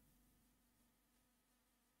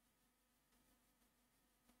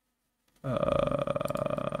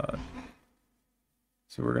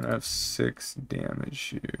 So we're gonna have 6 damage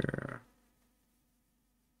here.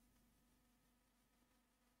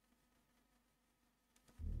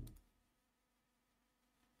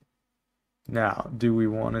 Now, do we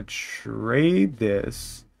want to trade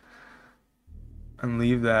this and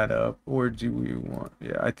leave that up, or do we want?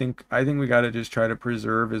 Yeah, I think we got to just try to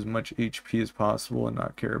preserve as much HP as possible and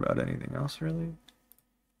not care about anything else, really.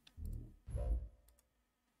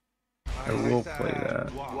 I will play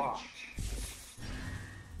that.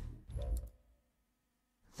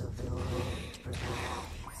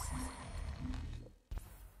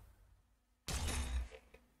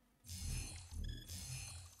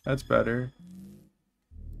 That's better.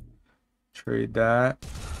 Trade that.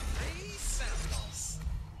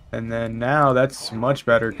 And then now that's much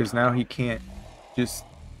better because now he can't just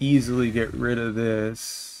easily get rid of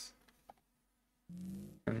this.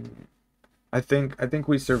 And I think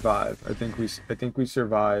we survive. I think we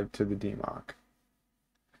survive to the Democ.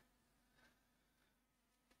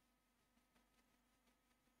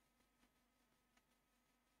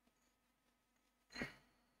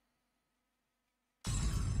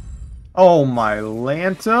 Oh my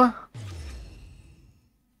Lanta.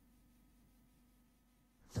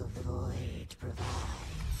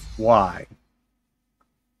 Why?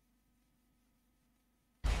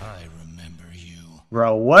 I remember you.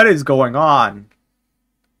 Bro, what is going on?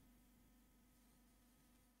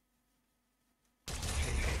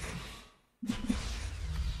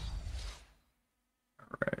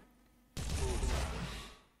 Alright.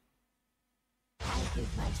 I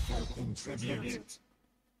give myself in tribute.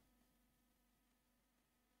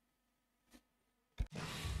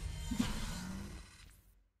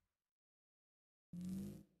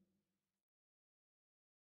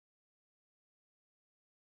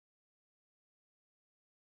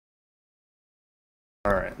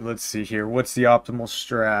 Alright, let's see here. What's the optimal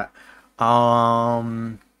strat? I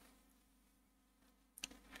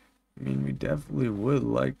mean, we definitely would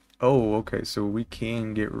like... Oh, okay, so we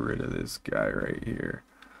can get rid of this guy right here.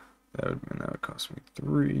 That would cost me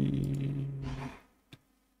 3.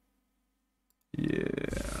 Yeah.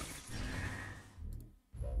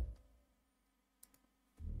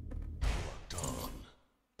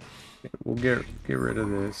 Okay, we'll get rid of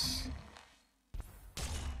this.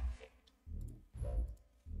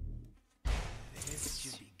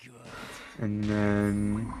 And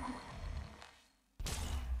then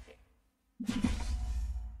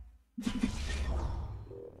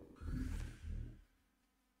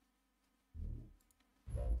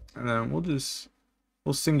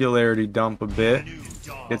we'll singularity dump a bit.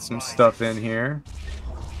 Get some stuff in here.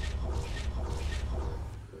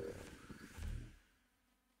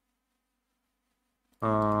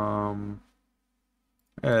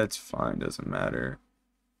 Yeah, it's fine, doesn't matter.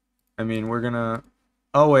 I mean, we're gonna...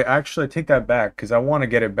 Oh wait, actually I take that back, because I want to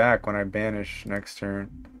get it back when I banish next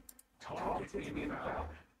turn.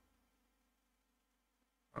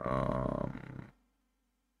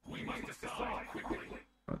 We must decide quickly.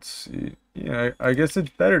 Let's see. Yeah, I guess it's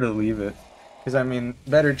better to leave it, because I mean,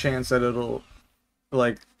 better chance that it'll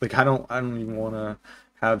like I don't even want to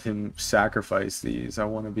have him sacrifice these. I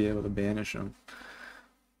want to be able to banish them.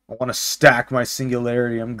 I want to stack my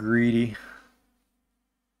singularity. I'm greedy.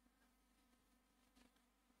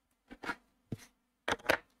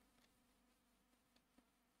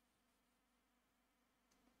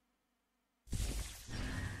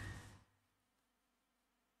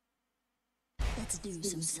 Let's do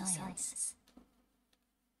some science.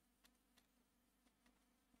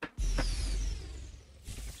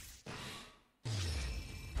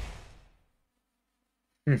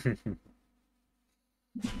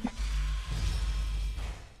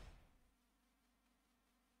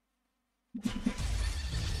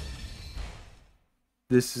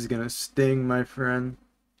 This is gonna sting, my friend.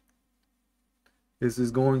 This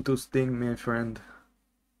is going to sting, my friend.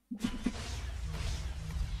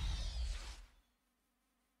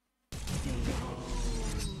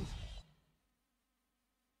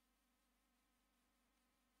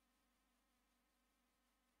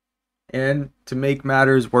 And to make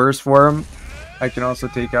matters worse for him, I can also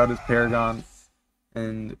take out his Paragon.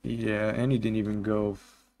 And yeah, and he didn't even go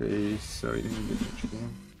face, so he didn't get the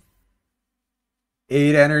dream.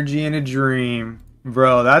 8 energy in a dream.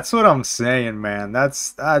 Bro, that's what I'm saying, man.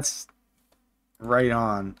 That's right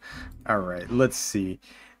on. Alright, let's see.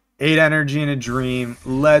 8 energy in a dream.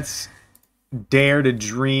 Let's dare to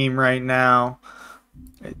dream right now.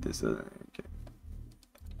 Wait, this is okay.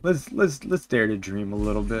 Let's dare to dream a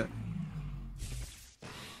little bit.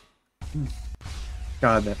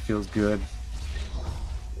 God, that feels good.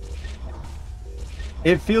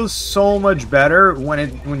 It feels so much better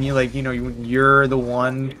when you like, you know, when you're the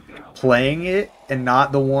one playing it and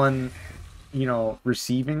not the one, you know,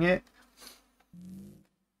 receiving it.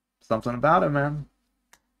 Something about it, man.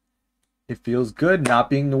 It feels good not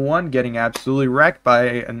being the one getting absolutely wrecked by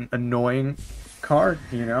an annoying card,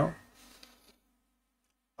 you know?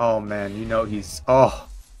 Oh man, you know he's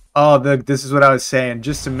this is what I was saying.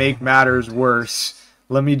 Just to make matters worse,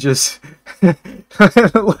 let me just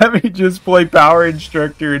let me just play Power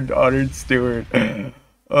Instructor and Honored Steward.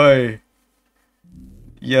 Oi.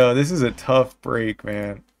 Yo, this is a tough break,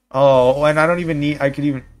 man. Oh, and I don't even need. I could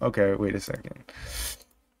even. Okay, wait a second.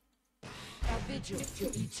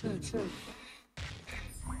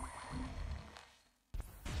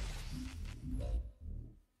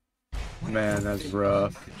 Man, that's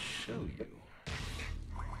rough.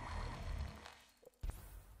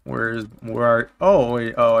 Where are, oh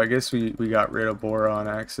wait, oh, I guess we got rid of Bora on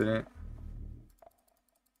accident.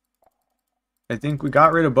 I think we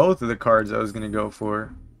got rid of both of the cards I was gonna go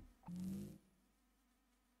for.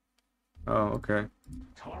 Oh, okay.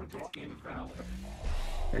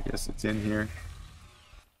 I guess it's in here.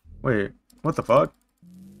 Wait, what the fuck?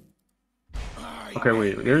 Okay,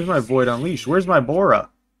 wait, there's my Void Unleashed. Where's my Bora?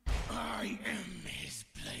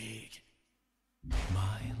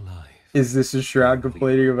 Is this a Shroud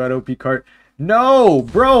complaining about OP card? No,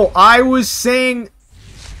 bro, I was saying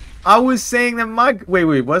that my...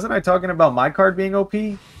 Wait, wasn't I talking about my card being OP?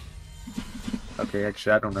 Okay,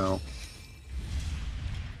 actually, I don't know.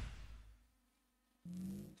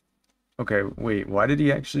 Okay, wait, why did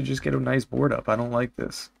he actually just get a nice board up? I don't like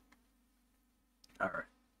this. Alright,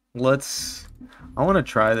 I want to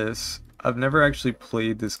try this. I've never actually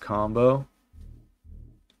played this combo.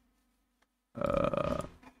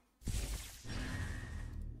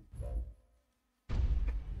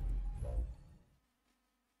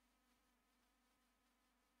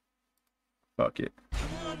 Fuck it.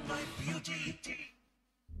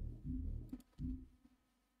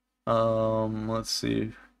 Let's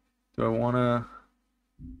see. Do I wanna...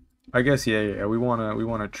 I guess yeah, we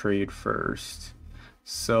wanna trade first.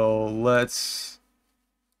 So let's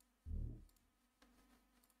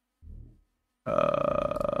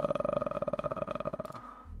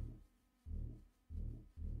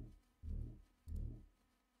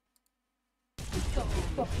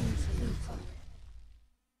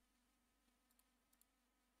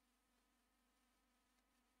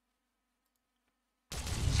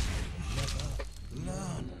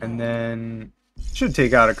and then should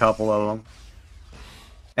take out a couple of them,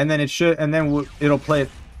 and then it'll play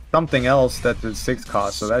something else that's at 6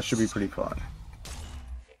 cost, so that should be pretty fun.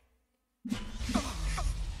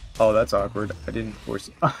 Oh, that's awkward. I didn't force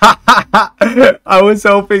it. I was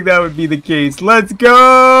hoping that would be the case. Let's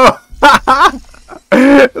go.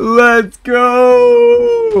 Let's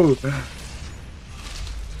go.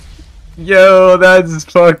 Yo, that's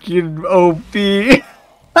fucking OP.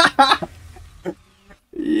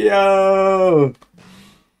 Yo.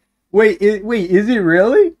 Wait, is it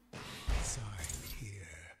really?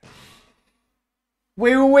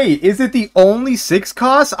 Wait. Is it the only 6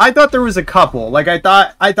 cost? I thought there was a couple. Like I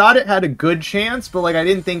thought it had a good chance, but like I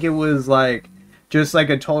didn't think it was like just like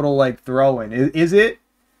a total like throw-in. Is it?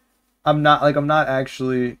 I'm not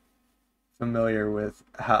actually familiar with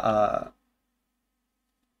how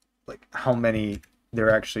like how many there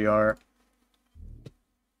actually are.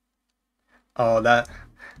 Oh, that's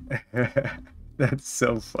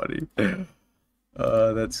so funny.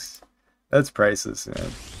 That's priceless, man.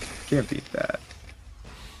 Can't beat that.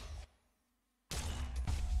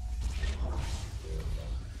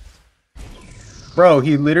 Bro,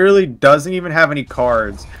 he literally doesn't even have any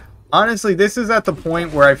cards. Honestly, this is at the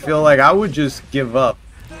point where I feel like I would just give up.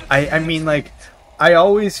 I mean, like, I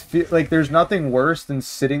always feel like there's nothing worse than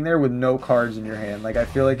sitting there with no cards in your hand. Like, I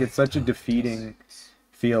feel like it's such a defeating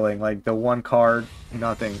feeling. Like, the one card,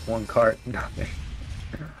 nothing. One card, nothing.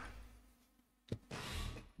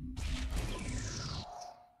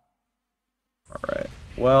 Alright.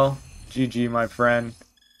 Well, GG, my friend.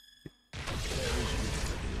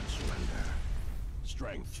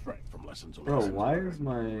 Strength from lessons. Bro, why is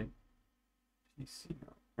my PC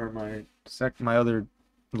or my other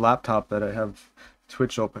laptop that I have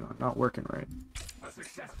Twitch open on not working right? A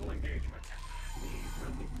successful engagement. Me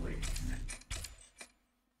really pleased.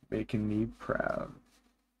 Making me proud.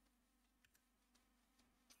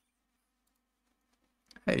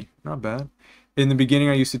 Hey, not bad. In the beginning,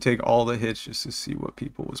 I used to take all the hits just to see what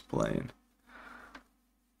people was playing.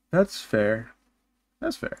 That's fair.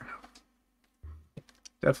 That's fair.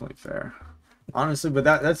 Definitely fair. Honestly, but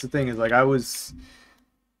that's the thing is like I was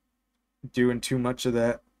doing too much of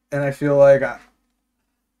that, and I feel like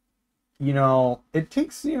it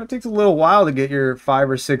takes a little while to get your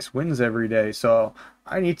 5 or 6 wins every day. So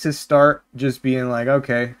I need to start just being like,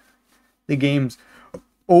 okay, the game's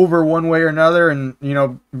over one way or another, and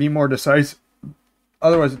be more decisive.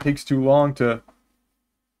 Otherwise, it takes too long to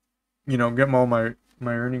get all my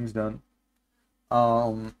earnings done.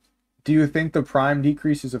 Do you think the prime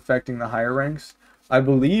decrease is affecting the higher ranks? I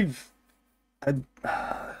believe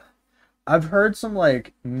I've heard some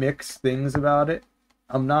like mixed things about it.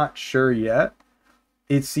 I'm not sure yet.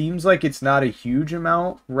 It seems like it's not a huge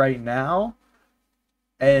amount right now.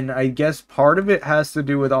 And I guess part of it has to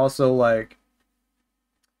do with also like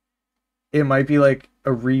it might be like a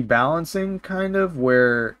rebalancing kind of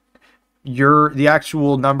where the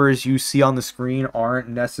actual numbers you see on the screen aren't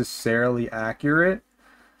necessarily accurate.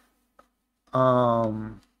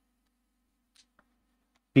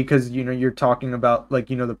 Because you're talking about like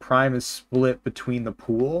the prime is split between the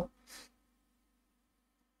pool.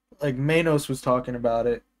 Like Manos was talking about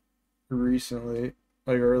it recently.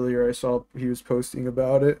 Like earlier I saw he was posting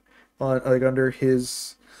about it on like under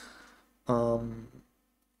his like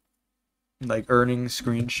earnings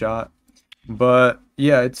screenshot. But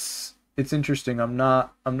yeah, it's interesting. I'm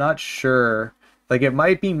not sure. Like it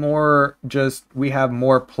might be more just we have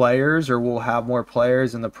more players, or we'll have more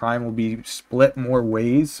players and the prime will be split more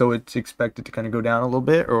ways, so it's expected to kind of go down a little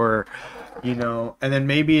bit, or and then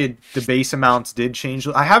maybe the base amounts did change.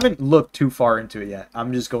 I haven't looked too far into it yet.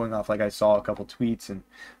 I'm just going off like I saw a couple tweets and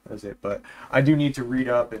that was it. But I do need to read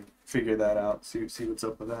up and figure that out, see what's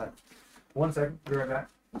up with that. 1 second, be right back.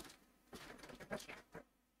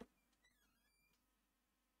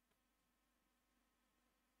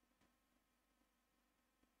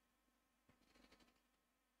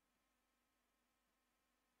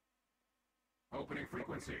 Opening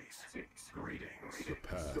frequencies. Greetings.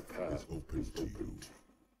 The path is open to you.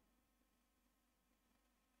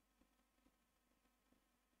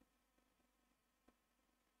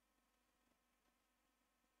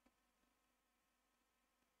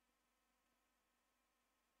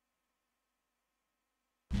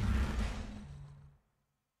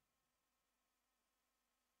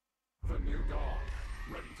 The new dawn,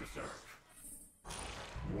 ready to serve.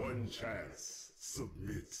 One chance.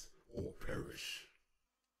 Submit or perish.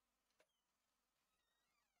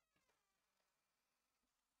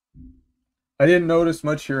 I didn't notice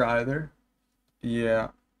much here either. Yeah,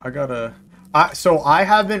 so I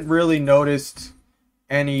haven't really noticed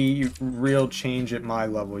any real change at my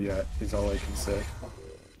level yet, is all I can say.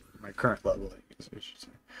 My current level, I guess I should say.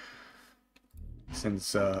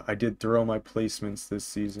 Since I did throw my placements this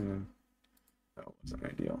season, and that wasn't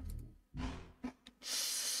ideal.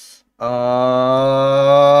 I'm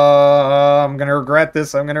gonna regret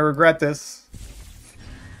this. I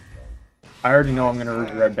already know I'm gonna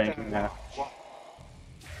regret banking that.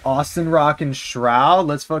 Austin rockin' Shroud.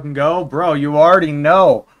 Let's fucking go. Bro, you already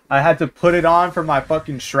know. I had to put it on for my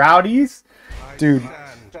fucking shroudies. Dude,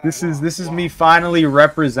 this is me finally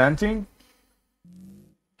representing.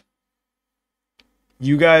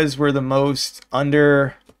 You guys were the most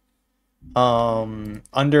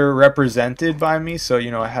underrepresented by me, so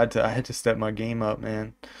you know I had to step my game up,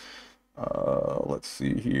 man. Let's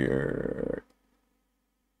see here.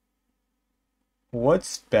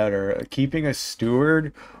 What's better, keeping a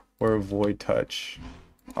steward or a void touch?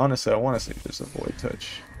 Honestly, I want to say just a void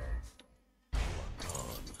touch.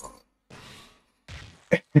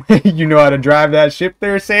 You know how to drive that ship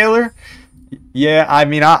there, sailor? Yeah, I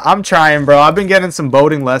mean, I'm trying, bro. I've been getting some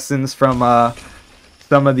boating lessons from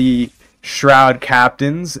some of the Shroud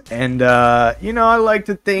captains, and you know, I like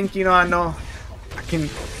to think, you know, I know I can.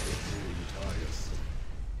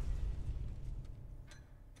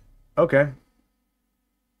 Okay.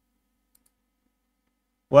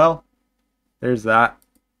 Well, there's that.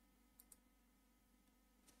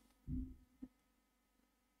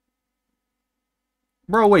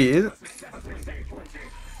 Bro, wait, is it?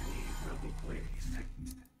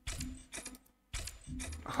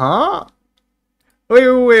 Huh?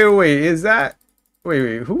 Wait, is that...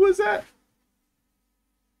 Wait, who was that?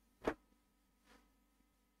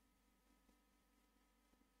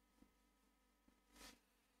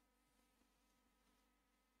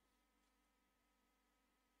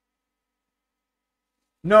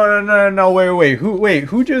 No,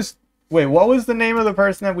 who just... Wait, what was the name of the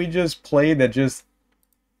person that we just played that just,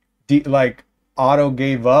 like, auto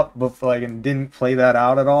gave up, but, like, and didn't play that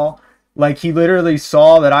out at all? Like, he literally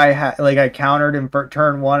saw that I had, like, I countered him for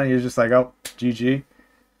turn 1, and he was just like, oh, GG.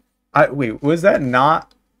 Wait, was that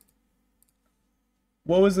not...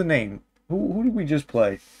 What was the name? Who did we just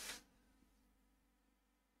play?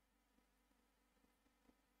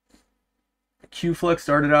 Q-Flex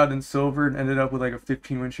started out in silver and ended up with like a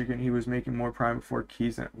 15-win streak, and he was making more prime before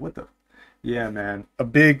keys. And what the? Yeah, man.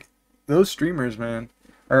 Those streamers, man.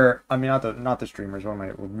 Or I mean, not the streamers. What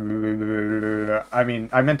am I mean,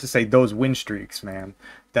 I meant to say those win streaks, man.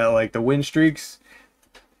 That like the win streaks.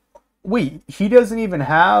 Wait, he doesn't even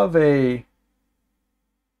have a.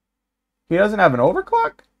 He doesn't have an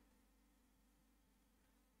overclock?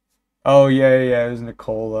 Oh yeah, it was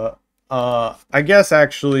Nicola. I guess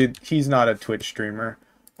actually he's not a Twitch streamer.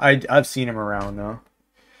 I've seen him around though.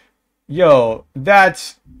 Yo,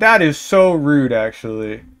 that is so rude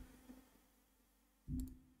actually.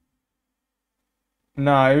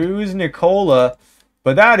 Nah, it was Nicola,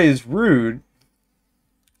 but that is rude.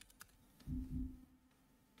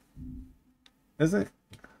 Isn't it?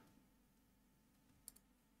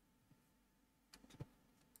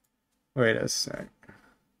 Wait a sec.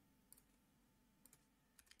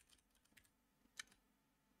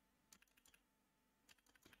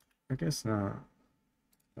 I guess not.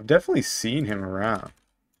 I've definitely seen him around.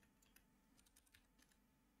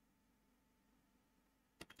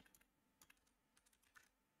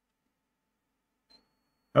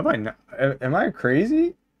 Have I not? Am I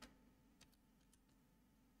crazy?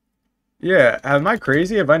 Yeah, am I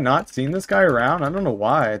crazy? Have I not seen this guy around? I don't know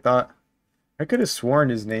why. I could have sworn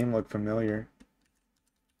his name looked familiar.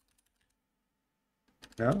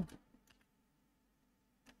 No?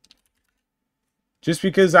 Just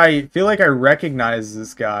because I feel like I recognize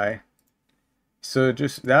this guy. So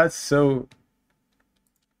just, that's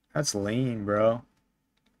lame, bro.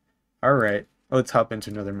 Alright, let's hop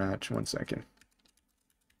into another match. 1 second.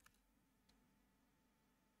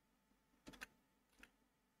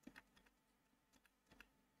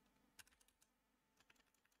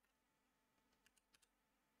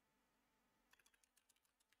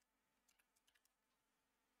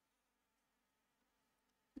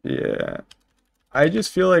 Yeah. I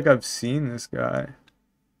just feel like I've seen this guy.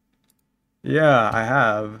 Yeah, I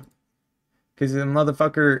have. Because the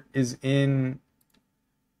motherfucker is in...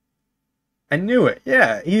 I knew it.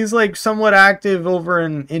 Yeah, he's like somewhat active over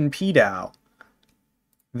in PDAO.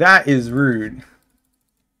 That is rude.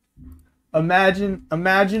 Imagine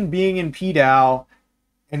being in PDAO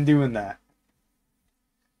and doing that.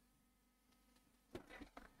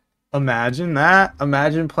 Imagine that.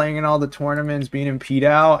 Imagine playing in all the tournaments, being in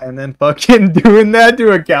PDAO, and then fucking doing that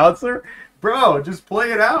to a counselor. Bro, just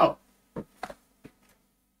play it out.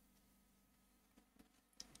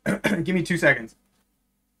 Give me 2 seconds.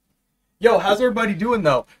 Yo, how's everybody doing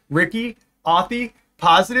though? Ricky, Authy,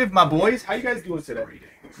 Positive, my boys, how you guys doing today?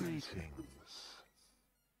 Greetings.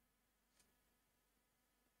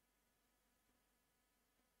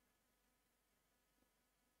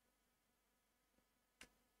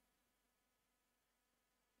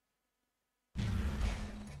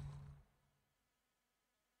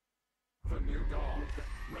 The new dog,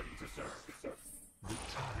 ready to serve. The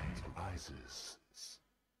tide rises.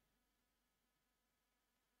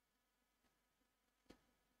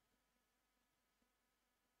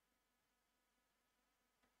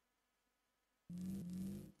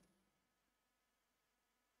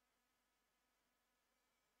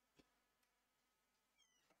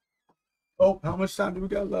 Oh, how much time do we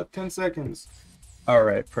got left? 10 seconds. All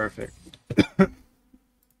right, perfect.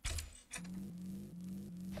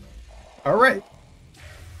 All right.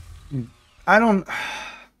 I don't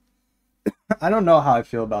know how I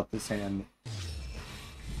feel about this hand.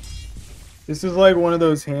 This is like one of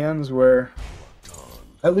those hands where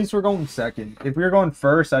at least we're going second. If we were going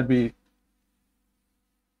first, I'm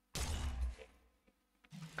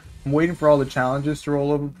waiting for all the challenges to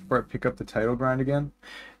roll over before I pick up the title grind again.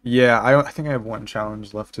 Yeah, I think I have one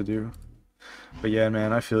challenge left to do. But yeah,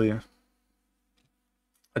 man, I feel you.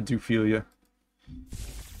 I do feel you.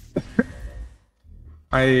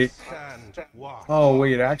 Oh,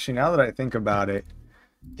 wait, actually, now that I think about it,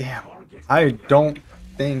 damn, I don't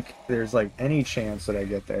think there's, like, any chance that I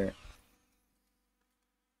get there.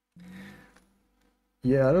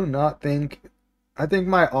 Yeah, I do not think... I think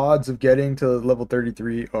my odds of getting to level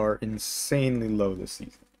 33 are insanely low this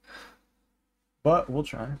season. But we'll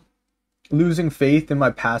try. Losing faith in my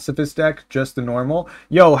pacifist deck, just the normal.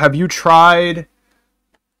 Yo, have you tried...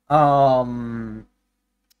 Have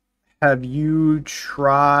you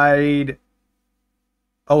tried...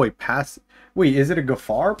 Oh, wait, Wait, is it a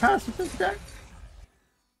Gafar pacifist deck?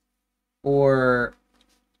 Or...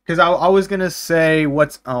 Because I was going to say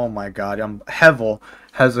what's... Oh my god, Hevel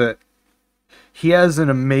has a... He has an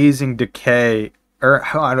amazing decay... Or,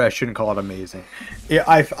 I shouldn't call it amazing. Yeah,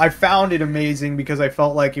 I found it amazing because I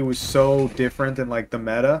felt like it was so different than, like, the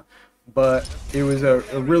meta. But it was a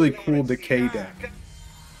really cool decay deck.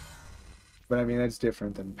 But I mean, that's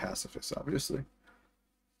different than Pacifist, obviously.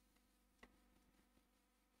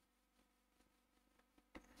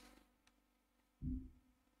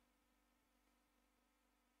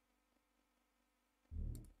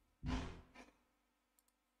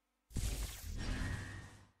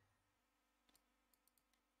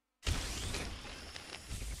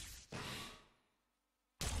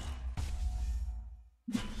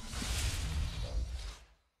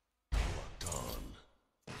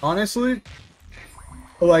 Honestly,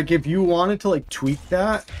 like, if you wanted to, like, tweak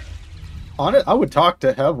that, I would talk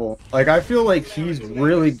to Hevel. Like, I feel like he's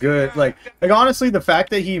really good. Like honestly, the fact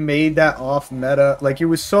that he made that off meta, like, it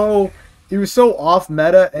was so off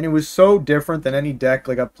meta, and it was so different than any deck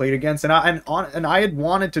like I've played against. And I had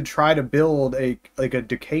wanted to try to build a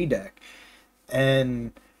decay deck,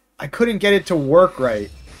 and I couldn't get it to work right.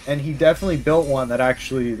 And he definitely built one that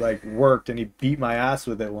actually, like, worked, and he beat my ass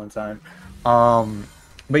with it one time.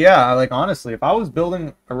 But yeah, like, honestly, if I was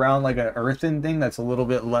building around, like, an earthen thing that's a little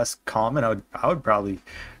bit less common, I would probably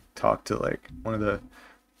talk to, like, one of the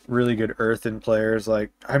really good earthen players. Like,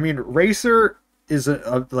 I mean, Racer is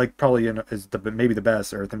like probably maybe the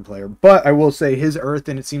best earthen player, but I will say his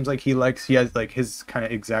earthen, it seems like he has like his kind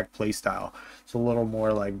of exact play style. It's a little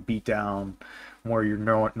more like beat down, more your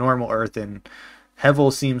normal earthen.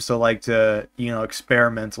 Hevel seems to like to, you know,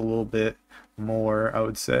 experiment a little bit more, I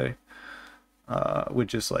would say. With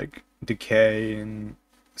just like decay and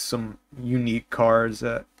some unique cards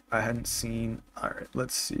that I hadn't seen. All right,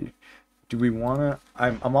 let's see. Do we want to?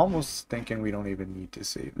 I'm almost thinking we don't even need to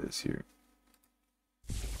save this here.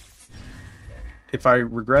 If I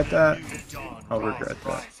regret that, I'll regret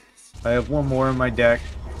that. I have one more in my deck,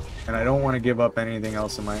 and I don't want to give up anything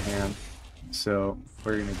else in my hand, so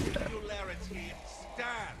we're gonna do that.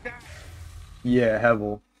 Yeah,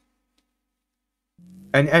 Hevel.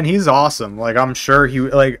 And he's awesome. Like, I'm sure he,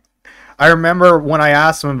 like, I remember when I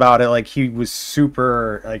asked him about it, like, he was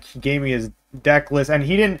super, like, he gave me his deck list, and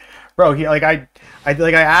he didn't, bro, he, like, I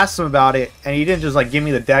asked him about it, and he didn't just, like, give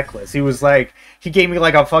me the deck list. He was like, he gave me,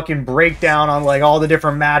 like, a fucking breakdown on, like, all the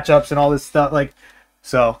different matchups and all this stuff, like,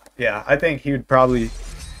 so, yeah, I think he would probably,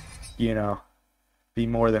 you know, be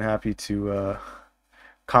more than happy to,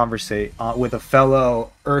 conversate with a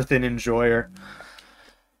fellow earthen enjoyer.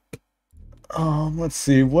 Let's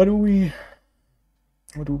see. What do we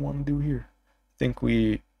want to do here? I think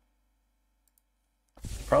we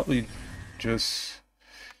probably just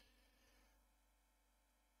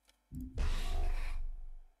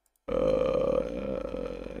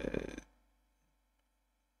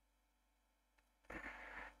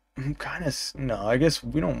I'm kind of no. I guess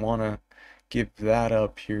we don't want to give that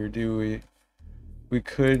up here, do we? We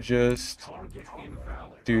could just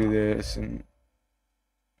do this, and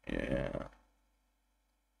yeah.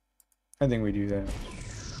 I think we do that.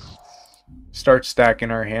 start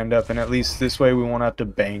stacking our hand up, and at least this way we won't have to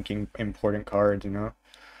bank important cards, you know?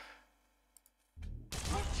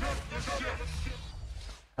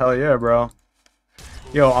 Hell yeah, bro.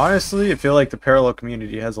 Yo, honestly, I feel like the Parallel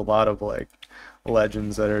community has a lot of, like,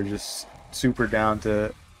 legends that are just super down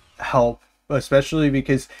to help, especially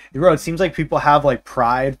because, bro, it seems like people have, like,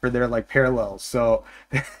 pride for their, like, Parallels. So,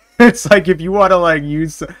 it's like if you want to, like,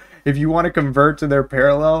 if you want to convert to their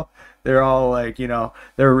Parallel, they're all, like, you know,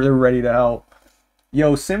 they're ready to help.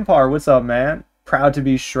 Yo, Simpar, what's up, man? Proud to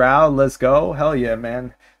be Shroud, let's go. Hell yeah,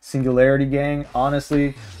 man. Singularity gang,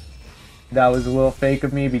 honestly, that was a little fake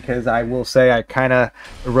of me because I will say I kind of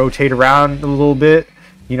rotate around a little bit.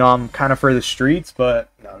 You know, I'm kind of for the streets, but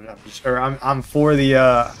no, I'm for the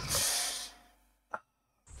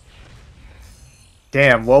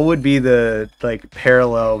damn, what would be the, like,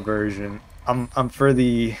 parallel version? I'm for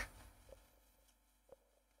the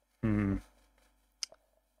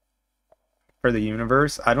for the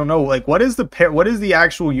universe. I don't know, like, what is the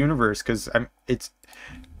actual universe? Because it's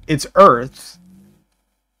Earth.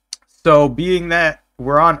 So being that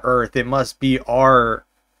we're on Earth, it must be our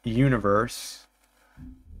universe.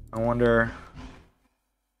 I wonder.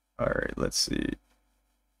 All right, let's see.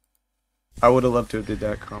 I would have loved to have did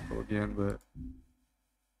that combo again, but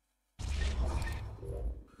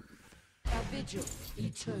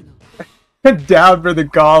down for the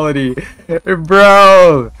colony,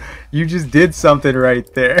 bro. You just did something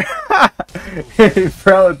right there,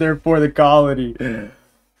 bro. They're for the colony.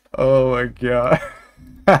 Oh my god.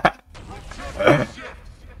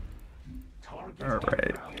 All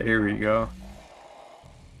right, here we go.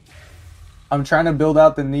 I'm trying to build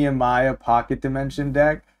out the Nehemiah Pocket Dimension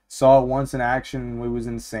deck. Saw it once in action. It was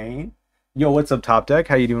insane. Yo, what's up, Top Deck?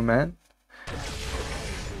 How you doing, man?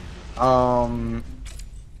 Okay,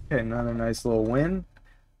 another nice little win.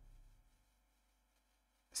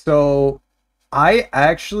 So, I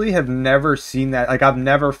actually have never seen that. Like, I've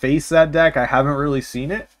never faced that deck. I haven't really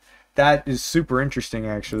seen it. That is super interesting,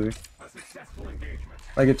 actually.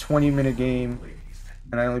 Like a 20-minute game,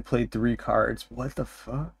 and I only played 3 cards. What the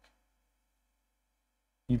fuck?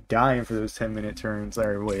 You dying for those 10-minute turns. All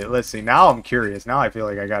right, wait, let's see. Now I'm curious. Now I feel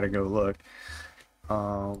like I gotta go look.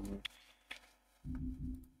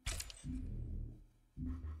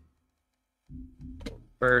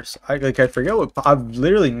 First, I forget what. I've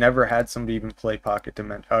literally never had somebody even play Pocket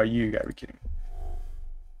Dimension. Oh, you gotta be kidding me.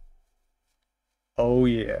 Oh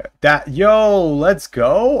yeah, yo, let's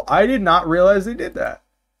go. I did not realize they did that.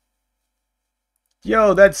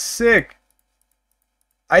 Yo, that's sick.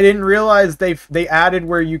 I didn't realize they added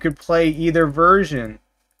where you could play either version.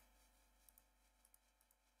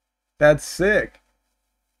 That's sick.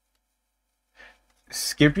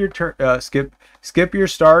 Skip your turn. Skip your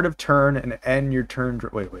start of turn and end your turn.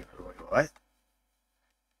 Wait, what?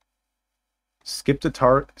 Skip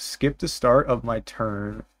the start of my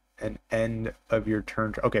turn and end of your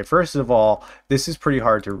turn. Okay, first of all, this is pretty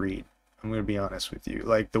hard to read. I'm gonna be honest with you.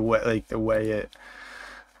 Like the way it.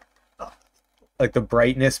 Like the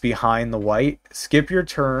brightness behind the white. Skip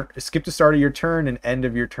the start of your turn and end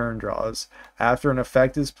of your turn draws. After an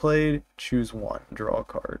effect is played, choose one, draw a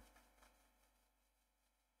card.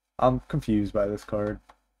 I'm confused by this card.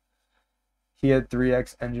 He had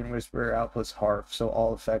 3x Engine Whisperer out plus Harp, so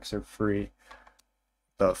all effects are free.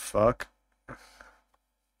 The fuck?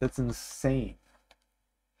 That's insane.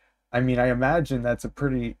 I mean, I imagine that's a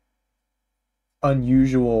pretty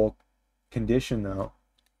unusual condition, though.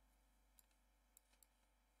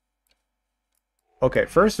 Okay,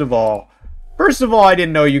 first of all, I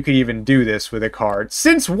didn't know you could even do this with a card.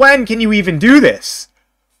 Since when can you even do this?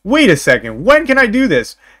 Wait a second, when can I do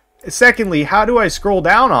this? Secondly, how do I scroll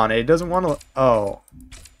down on it? It doesn't want to... Oh.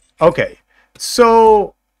 Okay.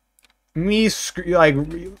 So,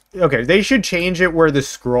 okay, they should change it where the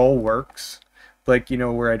scroll works. Like, you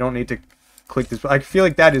know, where I don't need to click this. I feel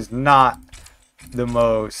like that is not the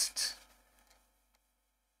most,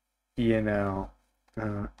 you know...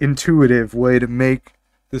 intuitive way to make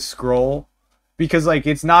the scroll, because like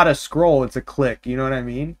it's not a scroll, it's a click, you know what I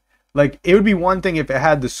mean? Like it would be one thing if it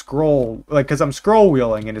had the scroll, like, because I'm scroll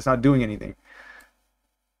wheeling and it's not doing anything.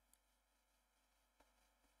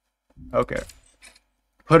 Okay,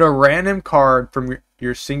 put a random card from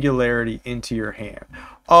your singularity into your hand.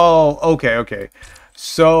 Oh, okay,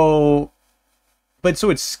 so so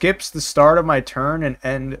it skips the start of my turn and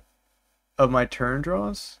end of my turn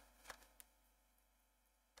draws.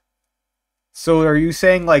 So are you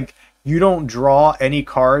saying, like, you don't draw any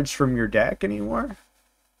cards from your deck anymore?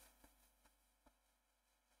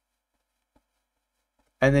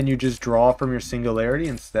 And then you just draw from your singularity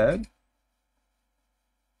instead?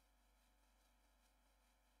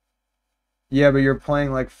 Yeah, but you're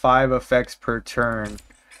playing like 5 effects per turn.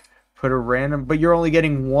 Put a random, but you're only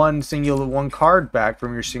getting one card back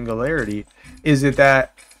from your singularity. Is it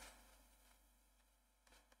that?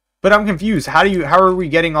 But I'm confused. How are we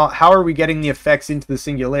getting the effects into the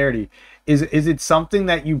singularity? Is it something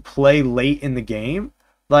that you play late in the game?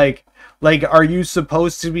 Like are you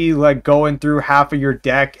supposed to be like going through half of your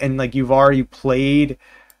deck and like you've already played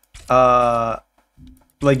like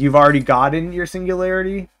you've already gotten your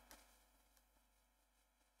singularity?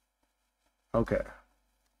 Okay.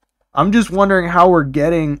 I'm just wondering how we're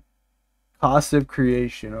getting cost of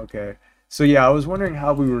creation. Okay. So yeah, I was wondering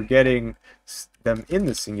how we were getting them in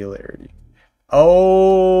the singularity.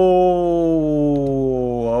 Oh,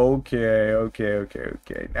 okay.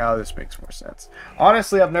 Now this makes more sense.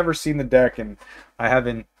 Honestly, I've never seen the deck and I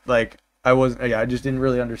haven't like I just didn't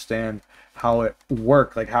really understand how it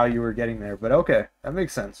worked, like how you were getting there. But okay, that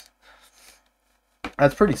makes sense.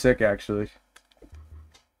 That's pretty sick actually.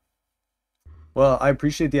 Well, I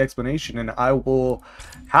appreciate the explanation, and I will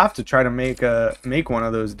have to try to make one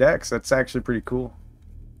of those decks. That's actually pretty cool.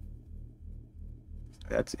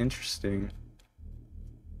 That's interesting.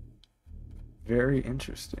 Very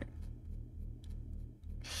interesting.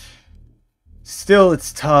 Still,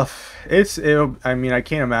 it's tough. I mean, I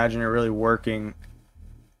can't imagine it really working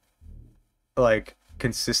like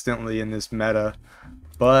consistently in this meta,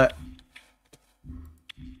 but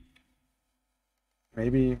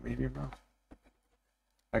maybe not.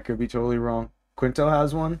 I could be totally wrong. Quinto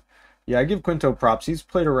has one. Yeah, I give Quinto props. He's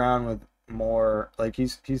played around with more, like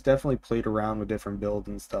he's definitely played around with different builds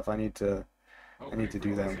and stuff. I need to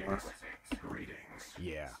do that more.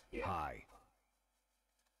 Yeah. Hi.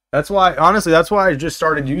 That's why, honestly, that's why I just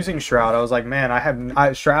started using Shroud. I was like,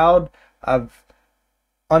 man, Shroud, I've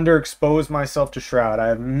underexposed myself to Shroud. I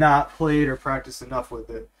have not played or practiced enough with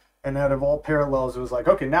it. And out of all parallels, it was like,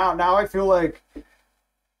 okay, now I feel like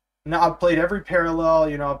now I've played every parallel,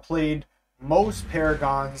 you know, I've played most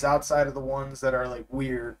paragons outside of the ones that are like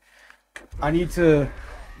weird. I need to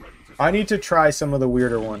try some of the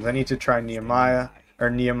weirder ones. I need to try Nehemiah. I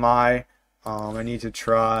need to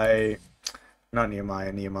try not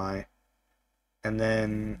Nehemiah. And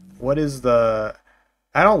then what is the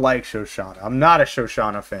I don't like Shoshana. I'm not a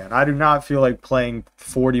Shoshana fan. I do not feel like playing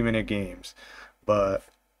 40-minute games. But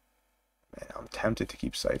man, I'm tempted to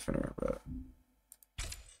keep Siphoner, but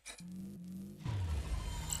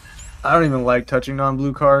I don't even like touching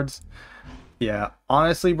non-blue cards. Yeah,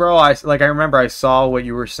 honestly, bro, I remember I saw what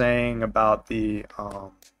you were saying about the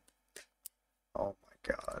oh my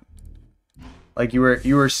god. Like you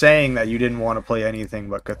were saying that you didn't want to play anything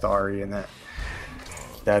but Cathari, and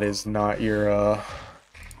that is not your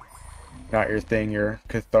thing. You're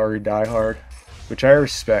Cathari diehard, which I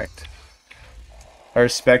respect. I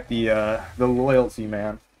respect the loyalty,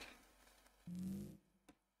 man.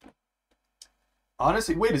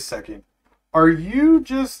 Honestly, wait a second. Are you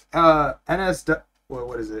just NSW?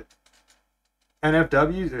 What is it?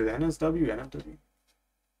 NFW or NSW? NFW?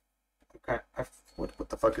 Okay. What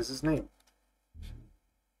the fuck is his name?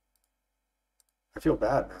 I feel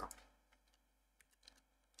bad now.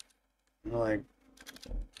 I'm like,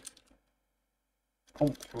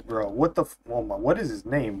 oh, bro, what is his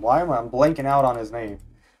name? Why am I'm blanking out on his name?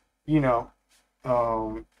 You know,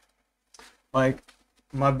 like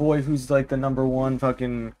my boy who's like the #1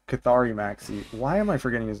 fucking Cathari maxi. Why am I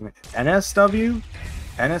forgetting his name? NSW?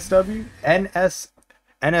 NSW?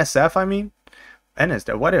 NSF, I mean?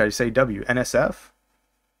 NSW. Why did I say W? NSF?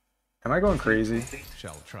 Am I going crazy?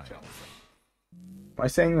 Shall try. Am I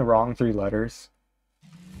saying the wrong 3 letters?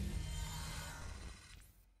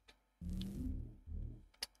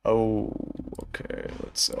 Oh, okay.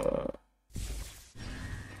 Let's go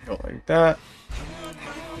like that.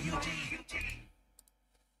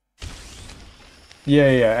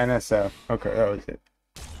 Yeah, NSF. Okay, that was it.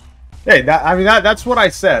 Hey, that's what I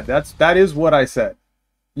said. That is what I said.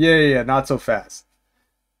 Yeah, not so fast.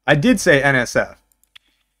 I did say NSF.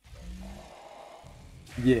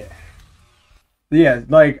 Yeah,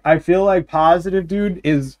 like I feel like Positive Dude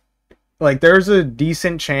is like there's a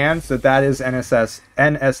decent chance that is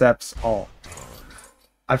NSF's all.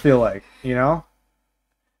 I feel like, you know?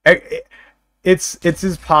 It's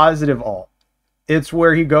his positive all. It's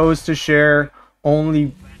where he goes to share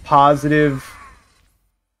only positive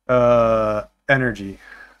energy.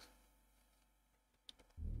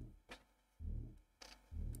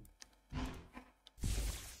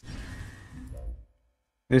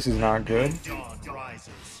 This is not good.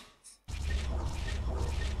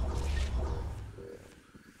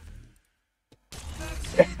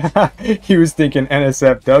 He was thinking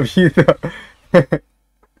NSFW though.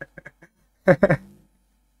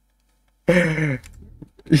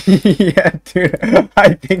 Yeah, dude.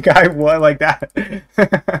 I think I was like that.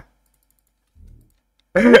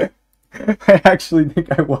 I actually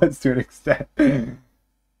think I was to an extent.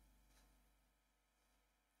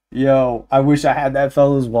 Yo, I wish I had that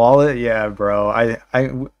fella's wallet. Yeah, bro. I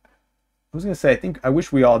was gonna say, I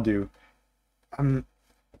wish we all do. Um,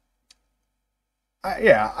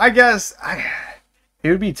 yeah, I guess it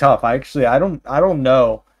would be tough. I don't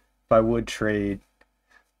know if I would trade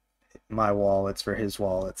my wallets for his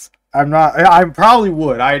wallets. I probably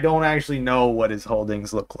would. I don't actually know what his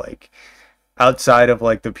holdings look like outside of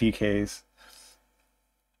like the PKs.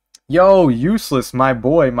 Yo, useless, my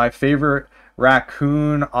boy, my favorite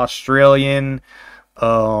raccoon Australian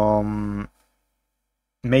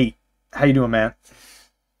mate. How you doing, man?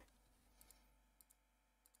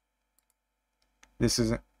 This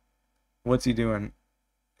isn't what's he doing?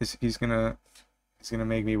 He's gonna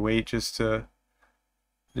make me wait just to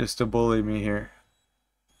bully me here.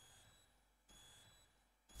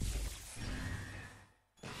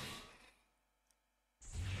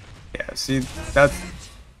 Yeah, see, that's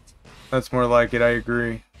more like it. I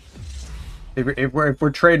agree. If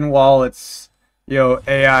we're trading wallets, yo,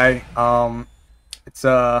 AI, it's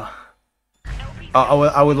I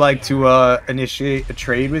would like to initiate a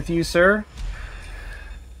trade with you, sir.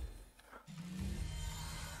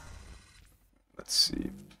 Let's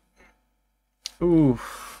see. Ooh,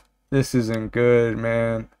 this isn't good,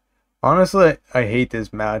 man. Honestly, I hate this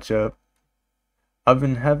matchup. I've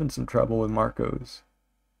been having some trouble with Marcos.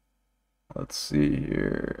 Let's see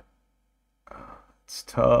here. It's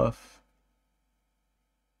tough.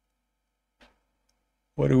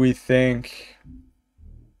 What do we think?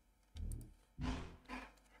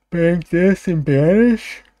 Bank this and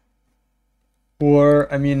banish?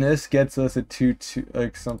 Or, I mean, this gets us a 2-2,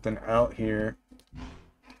 like something out here.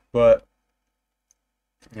 But,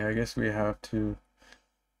 yeah, I guess we have to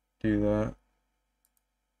do that.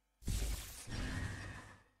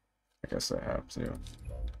 I guess I have to.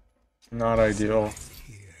 Not ideal.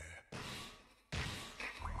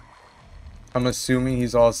 I'm assuming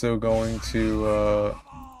he's also going to,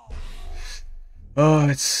 oh,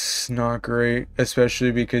 it's not great,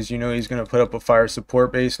 especially because you know he's going to put up a fire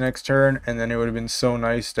support base next turn, and then it would have been so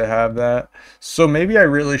nice to have that. So maybe I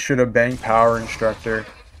really should have banked Power Instructor.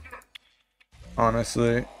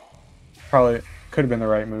 Honestly, probably could have been the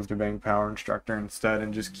right move to bank Power Instructor instead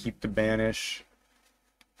and just keep the banish.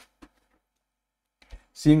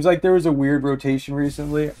 Seems like there was a weird rotation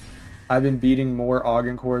recently. I've been beating more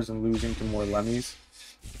Augencores and losing to more Lemmies.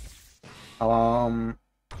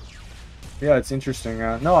 Yeah, it's interesting.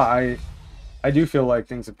 No, I do feel like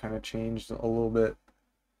things have kind of changed a little bit.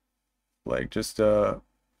 Like just well,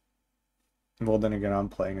 then again, I'm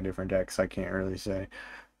playing a different deck, so I can't really say.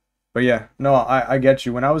 But yeah, no, I get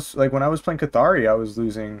you. When I was playing Cathari, I was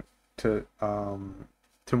losing to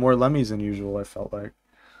more Lemmies than usual. I felt like,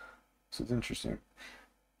 so it's interesting.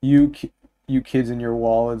 You kids in your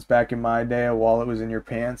wallets. Back in my day, a wallet was in your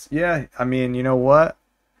pants. Yeah, I mean, you know what?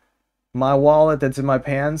 My wallet that's in my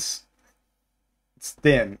pants, it's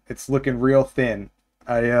thin. It's looking real thin.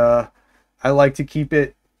 I like to keep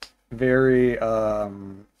it very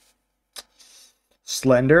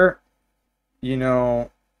slender. You know,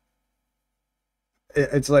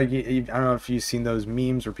 it's like, I don't know if you've seen those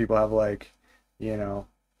memes where people have like, you know,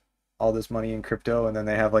 all this money in crypto and then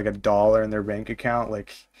they have like $1 in their bank account.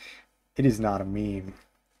 Like, it is not a meme.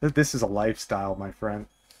 This is a lifestyle, my friend.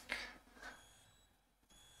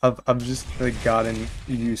 I've just like gotten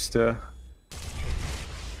used to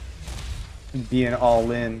being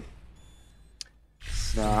all in.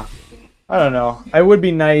 Nah, I don't know. It would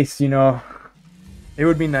be nice, you know. It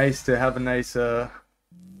would be nice to have a nice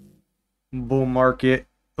bull market,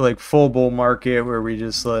 like full bull market, where we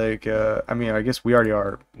just like I mean, I guess we already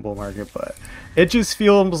are bull market, but it just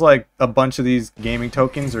feels like a bunch of these gaming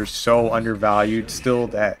tokens are so undervalued still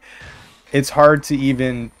that it's hard to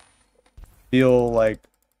even feel like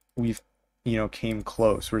we've, you know, came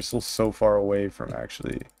close. We're still so far away from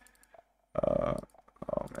actually oh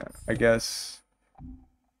man, I guess,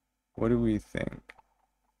 what do we think?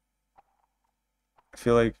 I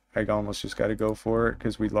feel like I almost just got to go for it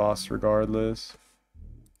because we lost regardless.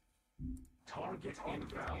 Target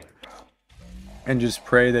invalid. And just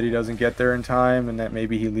pray that he doesn't get there in time and that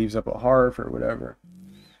maybe he leaves up a hearth or whatever.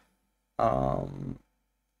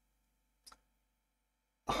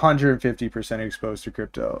 150% exposed to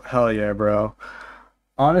crypto. Hell yeah, bro.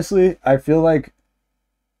 Honestly, I feel like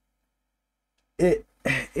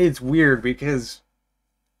it's weird because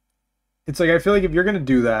it's like, I feel like if you're going to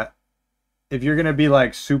do that, if you're going to be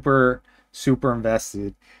like super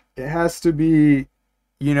invested, it has to be,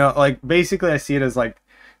 you know, like basically I see it as like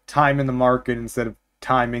time in the market instead of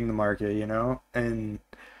timing the market, you know? And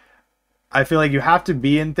I feel like you have to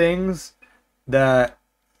be in things that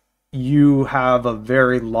you have a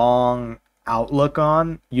very long outlook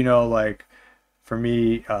on, you know, like for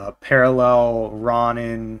me, Parallel,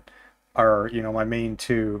 Ronin are, you know, my main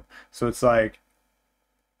two. So it's like,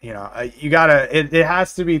 you know, you gotta, it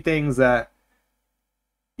has to be things that,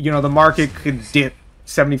 you know, the market could dip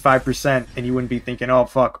 75% and you wouldn't be thinking, oh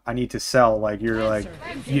fuck, I need to sell. Like you're like,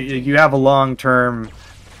 you have a long-term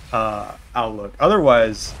outlook.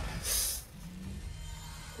 Otherwise,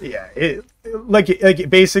 yeah, it like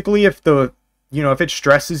basically if the, you know, if it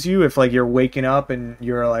stresses you, if like you're waking up and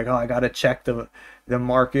you're like, oh, I gotta check the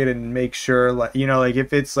market and make sure, like, you know, like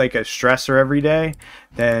if it's like a stressor every day,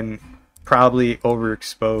 then probably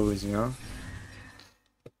overexposed, you know.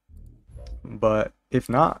 But if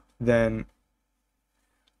not, then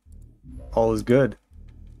all is good.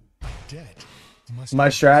 My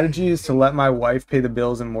strategy is to let my wife pay the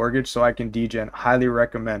bills and mortgage so I can degen. Highly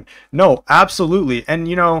recommend. No, absolutely. And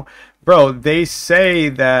you know, bro, they say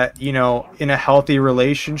that, you know, in a healthy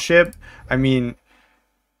relationship, I mean,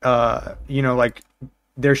 you know, like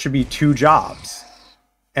there should be two jobs.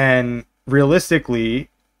 And realistically,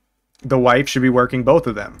 the wife should be working both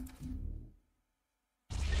of them.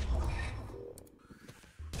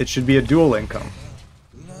 It should be a dual income.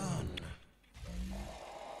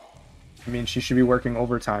 I mean, she should be working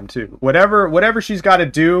overtime too. Whatever she's got to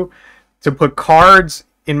do to put cards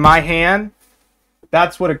in my hand,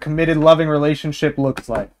 that's what a committed, loving relationship looks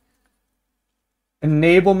like.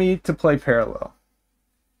 Enable me to play Parallel.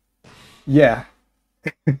 Yeah.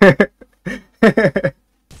 Ready to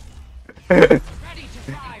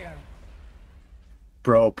fire.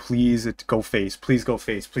 Bro, please go face. Please go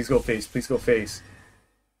face. Please go face. Please go face.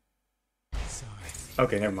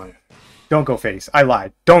 Okay, never mind. Don't go face. I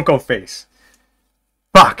lied. Don't go face.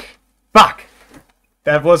 Fuck. Fuck.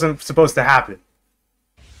 That wasn't supposed to happen.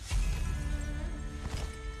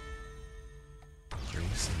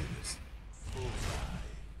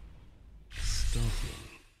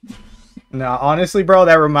 Now, honestly, bro,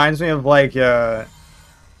 that reminds me of like there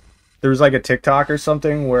was like a TikTok or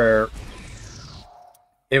something where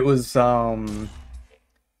it was like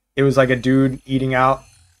a dude eating out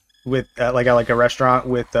with like a restaurant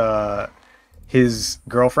with his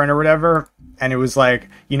girlfriend or whatever, and it was like,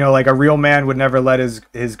 you know, like a real man would never let his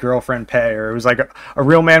girlfriend pay, or it was like a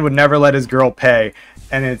real man would never let his girl pay,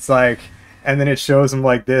 and it's like, and then it shows him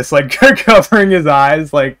like this, like covering his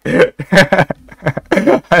eyes, like I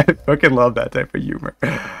fucking love that type of humor.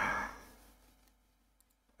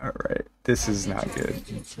 All right, this is not good,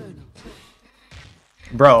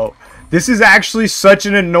 bro. This is actually such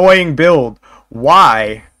an annoying build.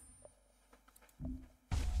 Why?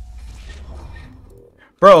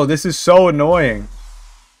 Bro, this is so annoying.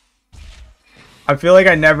 I feel like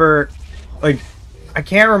I never, like, I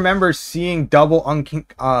can't remember seeing double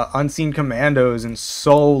unseen commandos in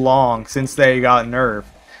so long since they got nerfed.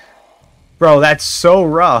 Bro, that's so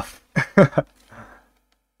rough.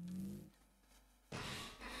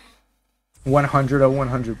 100 of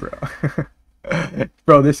 100, bro.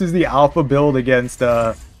 Bro, this is the alpha build against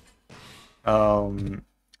Nudon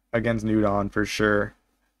for sure.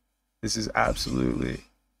 This is absolutely.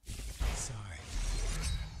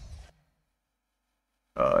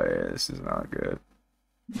 Oh yeah, this is not good.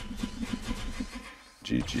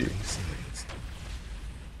 GG.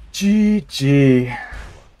 GG.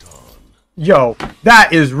 Yo,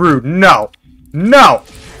 that is rude. No. No.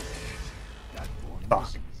 Fuck.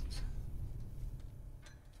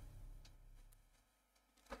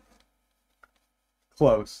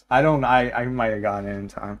 Close. I might have gotten it in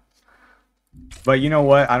time. But you know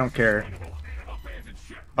what? I don't care.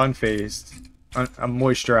 Unfazed. I'm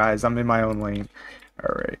moisturized. I'm in my own lane.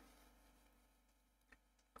 Alright.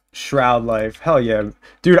 Shroud life. Hell yeah.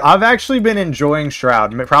 Dude, I've actually been enjoying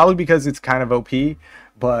Shroud. Probably because it's kind of OP.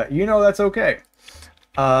 But, you know, that's okay.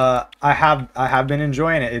 I have been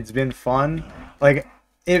enjoying it. It's been fun. Like,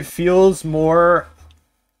 it feels more...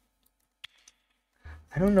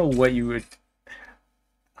 I don't know what you would...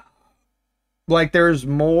 Like, there's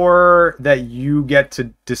more that you get to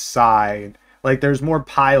decide. Like, there's more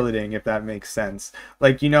piloting, if that makes sense.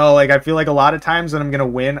 Like, you know, like, I feel like a lot of times when I'm gonna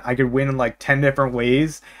win, I could win in, like, 10 different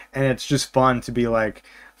ways. And it's just fun to be like,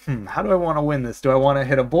 how do I want to win this? Do I want to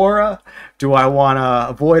hit a Bora? Do I want to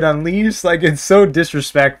avoid Unleash? Like, it's so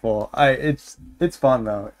disrespectful. It's fun,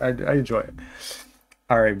 though. I enjoy it.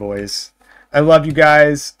 All right, boys. I love you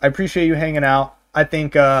guys. I appreciate you hanging out. I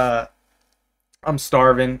think, I'm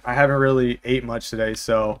starving. I haven't really ate much today,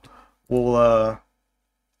 so we'll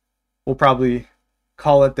probably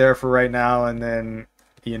call it there for right now, and then,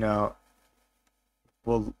 you know,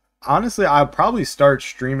 well, honestly, I'll probably start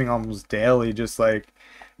streaming almost daily, just like,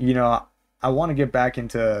 you know, I want to get back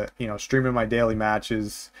into, you know, streaming my daily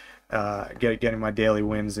matches, getting my daily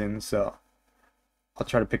wins in, so I'll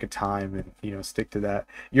try to pick a time and, you know, stick to that.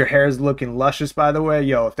 Your hair is looking luscious, by the way.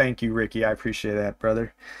 Yo, thank you, Ricky. I appreciate that,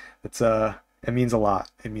 brother. It's it means a lot.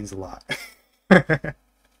 It means a lot.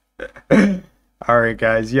 All right,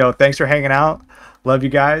 guys. Yo, thanks for hanging out. Love you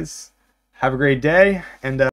guys. Have a great day, and